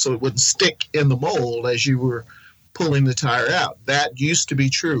mold, so it wouldn't stick in the mold as you were pulling the tire out. That used to be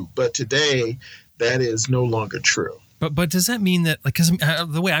true, but today that is no longer true. But does that mean that, like, because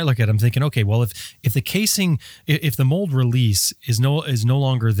the way I look at it, I'm thinking, okay, well, if the casing, if the mold release is no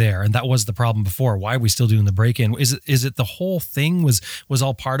longer there, and that was the problem before, why are we still doing the break-in? Is it the whole thing was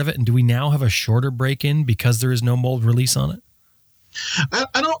all part of it, and do we now have a shorter break-in because there is no mold release on it?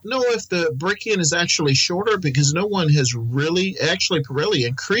 I don't know if the break-in is actually shorter, because no one has Pirelli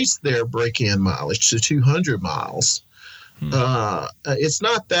increased their break-in mileage to 200 miles. It's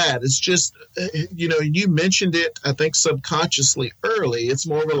not that. It's just, you mentioned it, I think, subconsciously early. It's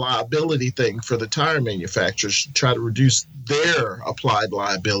more of a liability thing for the tire manufacturers to try to reduce their applied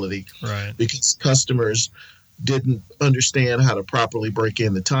liability. Right. Because customers didn't understand how to properly break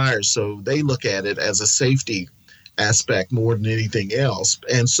in the tires. So they look at it as a safety aspect more than anything else.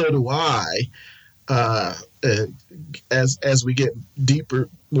 And so do I. As we get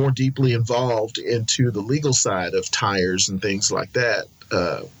more deeply involved into the legal side of tires and things like that,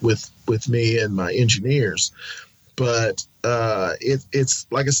 with me and my engineers. But it's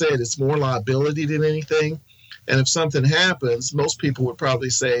like I said, it's more liability than anything. And if something happens, most people would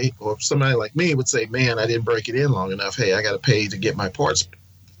probably say, or somebody like me would say, man, I didn't break it in long enough. Hey, I got to pay to get my parts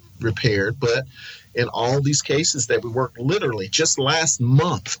repaired. But in all these cases that we worked literally just last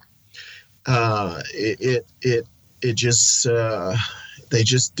month, they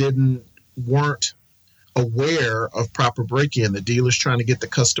just weren't aware of proper break-in. The dealer's trying to get the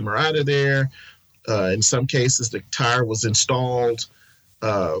customer out of there. In some cases, the tire was installed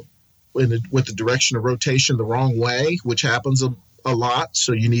with the direction of rotation the wrong way, which happens a lot.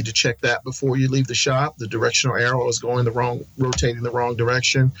 So you need to check that before you leave the shop. The directional arrow is rotating the wrong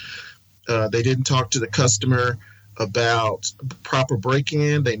direction. They didn't talk to the customer about proper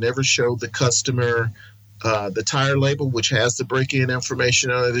break-in. They never showed the customer the tire label, which has the break-in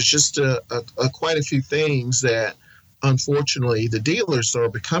information on it. It's just quite a few things that, unfortunately, the dealers are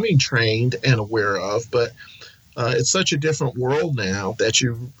becoming trained and aware of. But it's such a different world now that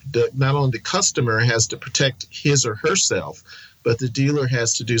not only the customer has to protect his or herself, but the dealer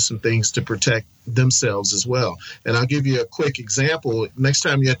has to do some things to protect themselves as well. And I'll give you a quick example. Next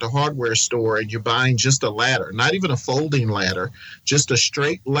time you're at the hardware store and you're buying just a ladder, not even a folding ladder, just a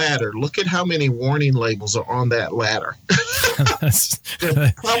straight ladder, look at how many warning labels are on that ladder. There's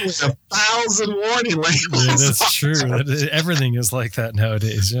probably 1,000 warning labels. Yeah, that's true. Everything is like that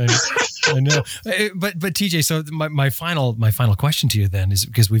nowadays. I know. But TJ, so my final question to you then is,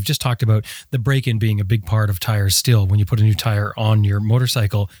 because we've just talked about the break-in being a big part of tires still. When you put a new tire on your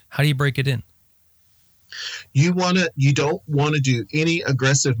motorcycle, how do you break it in? You don't want to do any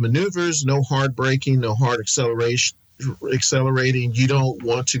aggressive maneuvers, no hard braking, no hard accelerating. You don't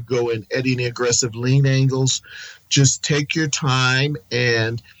want to go in at any aggressive lean angles. Just take your time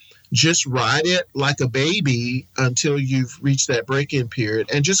and just ride it like a baby until you've reached that break-in period.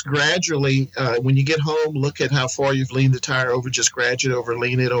 And just gradually, when you get home, look at how far you've leaned the tire over. Just graduate over,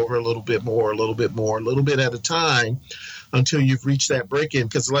 lean it over a little bit more, a little bit at a time until you've reached that break-in.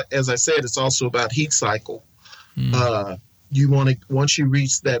 Because as I said, it's also about heat cycle. You want to, once you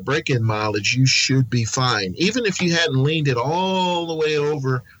reach that break-in mileage, you should be fine. Even if you hadn't leaned it all the way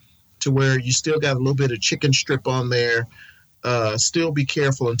over to where you still got a little bit of chicken strip on there, still be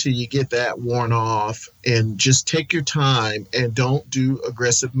careful until you get that worn off, and just take your time and don't do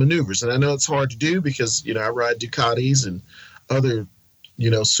aggressive maneuvers. And I know it's hard to do because, I ride Ducatis and other,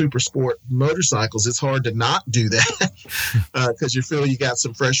 super sport motorcycles. It's hard to not do that because you feel you got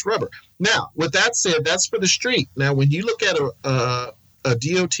some fresh rubber. Now, with that said, that's for the street. Now, when you look at a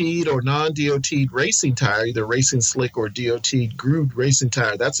DOT'd or non-DOT'd racing tire, either racing slick or DOT'd grooved racing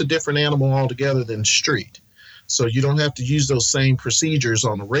tire, that's a different animal altogether than street. So you don't have to use those same procedures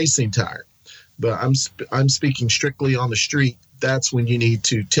on a racing tire. But I'm speaking strictly on the street. That's when you need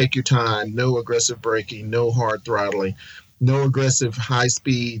to take your time, no aggressive braking, no hard throttling, no aggressive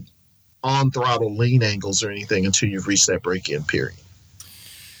high-speed on-throttle lean angles or anything until you've reached that break-in period.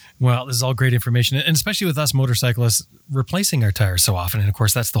 Well, this is all great information, and especially with us motorcyclists replacing our tires so often. And of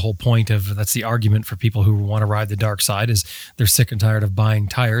course, that's the whole point that's the argument for people who want to ride the dark side, is they're sick and tired of buying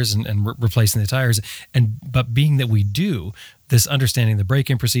tires and replacing the tires. But being that we do, this understanding the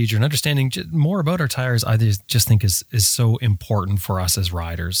break-in procedure and understanding more about our tires, I just think is so important for us as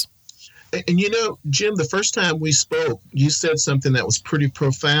riders. And Jim, the first time we spoke, you said something that was pretty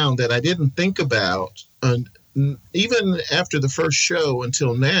profound that I didn't think about, even after the first show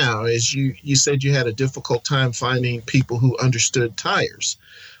until now, is you said you had a difficult time finding people who understood tires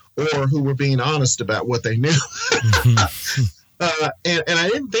or who were being honest about what they knew. Mm-hmm. And I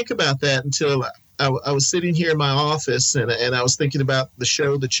didn't think about that until I was sitting here in my office and I was thinking about the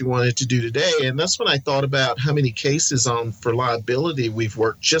show that you wanted to do today. And that's when I thought about how many cases for liability we've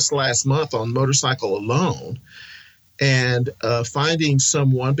worked just last month on motorcycle alone. And finding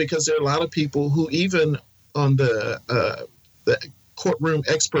someone, because there are a lot of people who even on the courtroom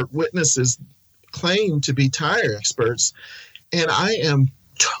expert witnesses claim to be tire experts. And I am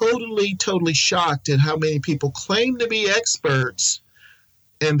totally shocked at how many people claim to be experts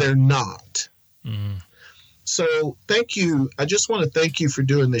and they're not. Mm. So thank you. I just want to thank you for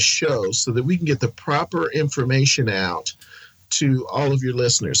doing this show so that we can get the proper information out to all of your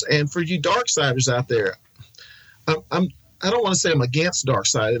listeners. And for you darksiders out there, I don't want to say I'm against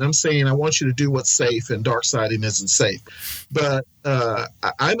darksiding. I'm saying I want you to do what's safe, and darksiding isn't safe. But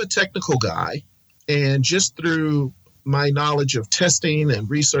I'm a technical guy, and just through my knowledge of testing and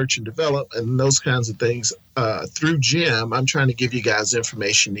research and development and those kinds of things, through Jim, I'm trying to give you guys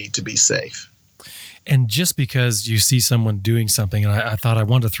information you need to be safe. And just because you see someone doing something, and I thought I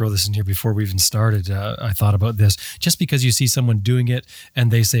wanted to throw this in here before we even started, I thought about this. Just because you see someone doing it and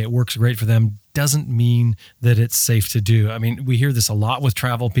they say it works great for them doesn't mean that it's safe to do. I mean, we hear this a lot with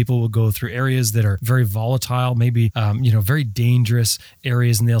travel. People will go through areas that are very volatile, maybe, very dangerous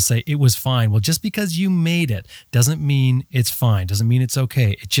areas, and they'll say it was fine. Well, just because you made it doesn't mean it's fine, doesn't mean it's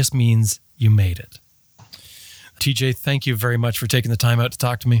okay. It just means you made it. TJ, thank you very much for taking the time out to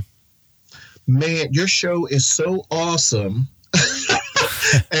talk to me. Man, your show is so awesome.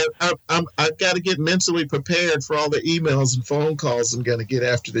 And I've got to get mentally prepared for all the emails and phone calls I'm going to get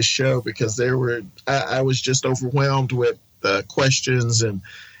after this show, because I was just overwhelmed with questions and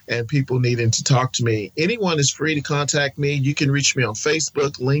people needing to talk to me. Anyone is free to contact me. You can reach me on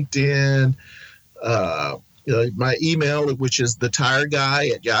Facebook, LinkedIn, my email, which is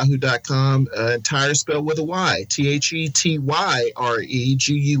thetireguy@yahoo.com, and tire spelled with a Y,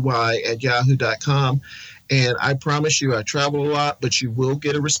 THETYREGUY@yahoo.com. And I promise you, I travel a lot, but you will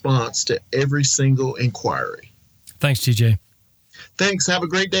get a response to every single inquiry. Thanks, TJ. Thanks. Have a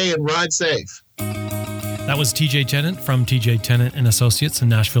great day and ride safe. That was TJ Tennent from TJ Tennent and Associates in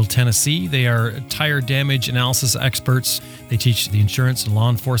Nashville, Tennessee. They are tire damage analysis experts. They teach the insurance and law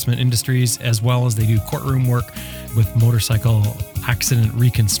enforcement industries, as well as they do courtroom work with motorcycle accident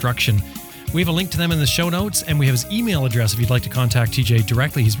reconstruction. We have a link to them in the show notes, and we have his email address if you'd like to contact TJ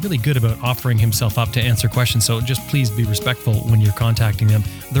directly. He's really good about offering himself up to answer questions, so just please be respectful when you're contacting them.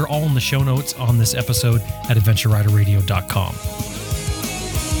 They're all in the show notes on this episode at adventureriderradio.com.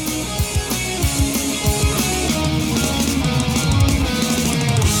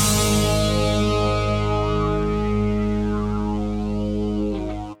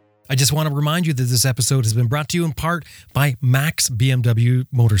 I just want to remind you that this episode has been brought to you in part by Max BMW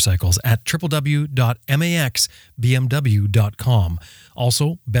Motorcycles at www.maxbmw.com.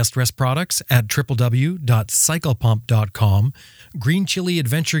 Also, Best Rest Products at www.cyclepump.com, Green Chili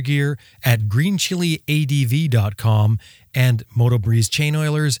Adventure Gear at greenchiliadv.com, and MotoBreeze Chain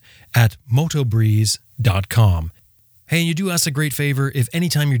Oilers at motobreeze.com. Hey, and you do us a great favor if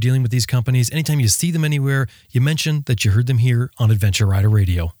anytime you're dealing with these companies, anytime you see them anywhere, you mention that you heard them here on Adventure Rider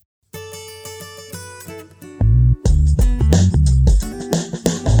Radio.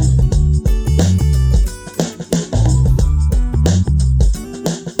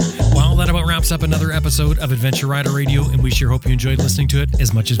 Wraps up another episode of Adventure Rider Radio, and we sure hope you enjoyed listening to it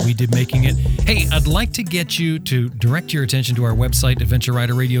as much as we did making it. Hey, I'd like to get you to direct your attention to our website,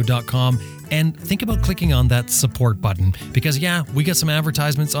 adventureriderradio.com, and think about clicking on that support button, because yeah, we got some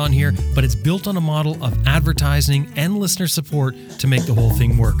advertisements on here, but it's built on a model of advertising and listener support to make the whole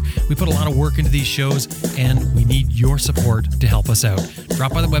thing work. We put a lot of work into these shows, and we need your support to help us out.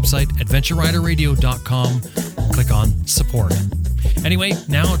 Drop by the website, adventureriderradio.com, click on support. Anyway,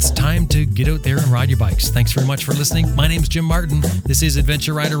 now it's time to get out there and ride your bikes. Thanks very much for listening. My name's Jim Martin. This is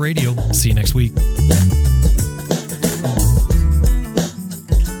Adventure Rider Radio. See you next week.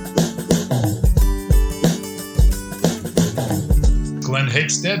 Glenn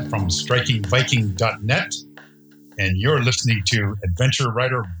Hakestead from strikingviking.net, and you're listening to Adventure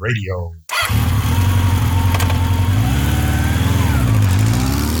Rider Radio.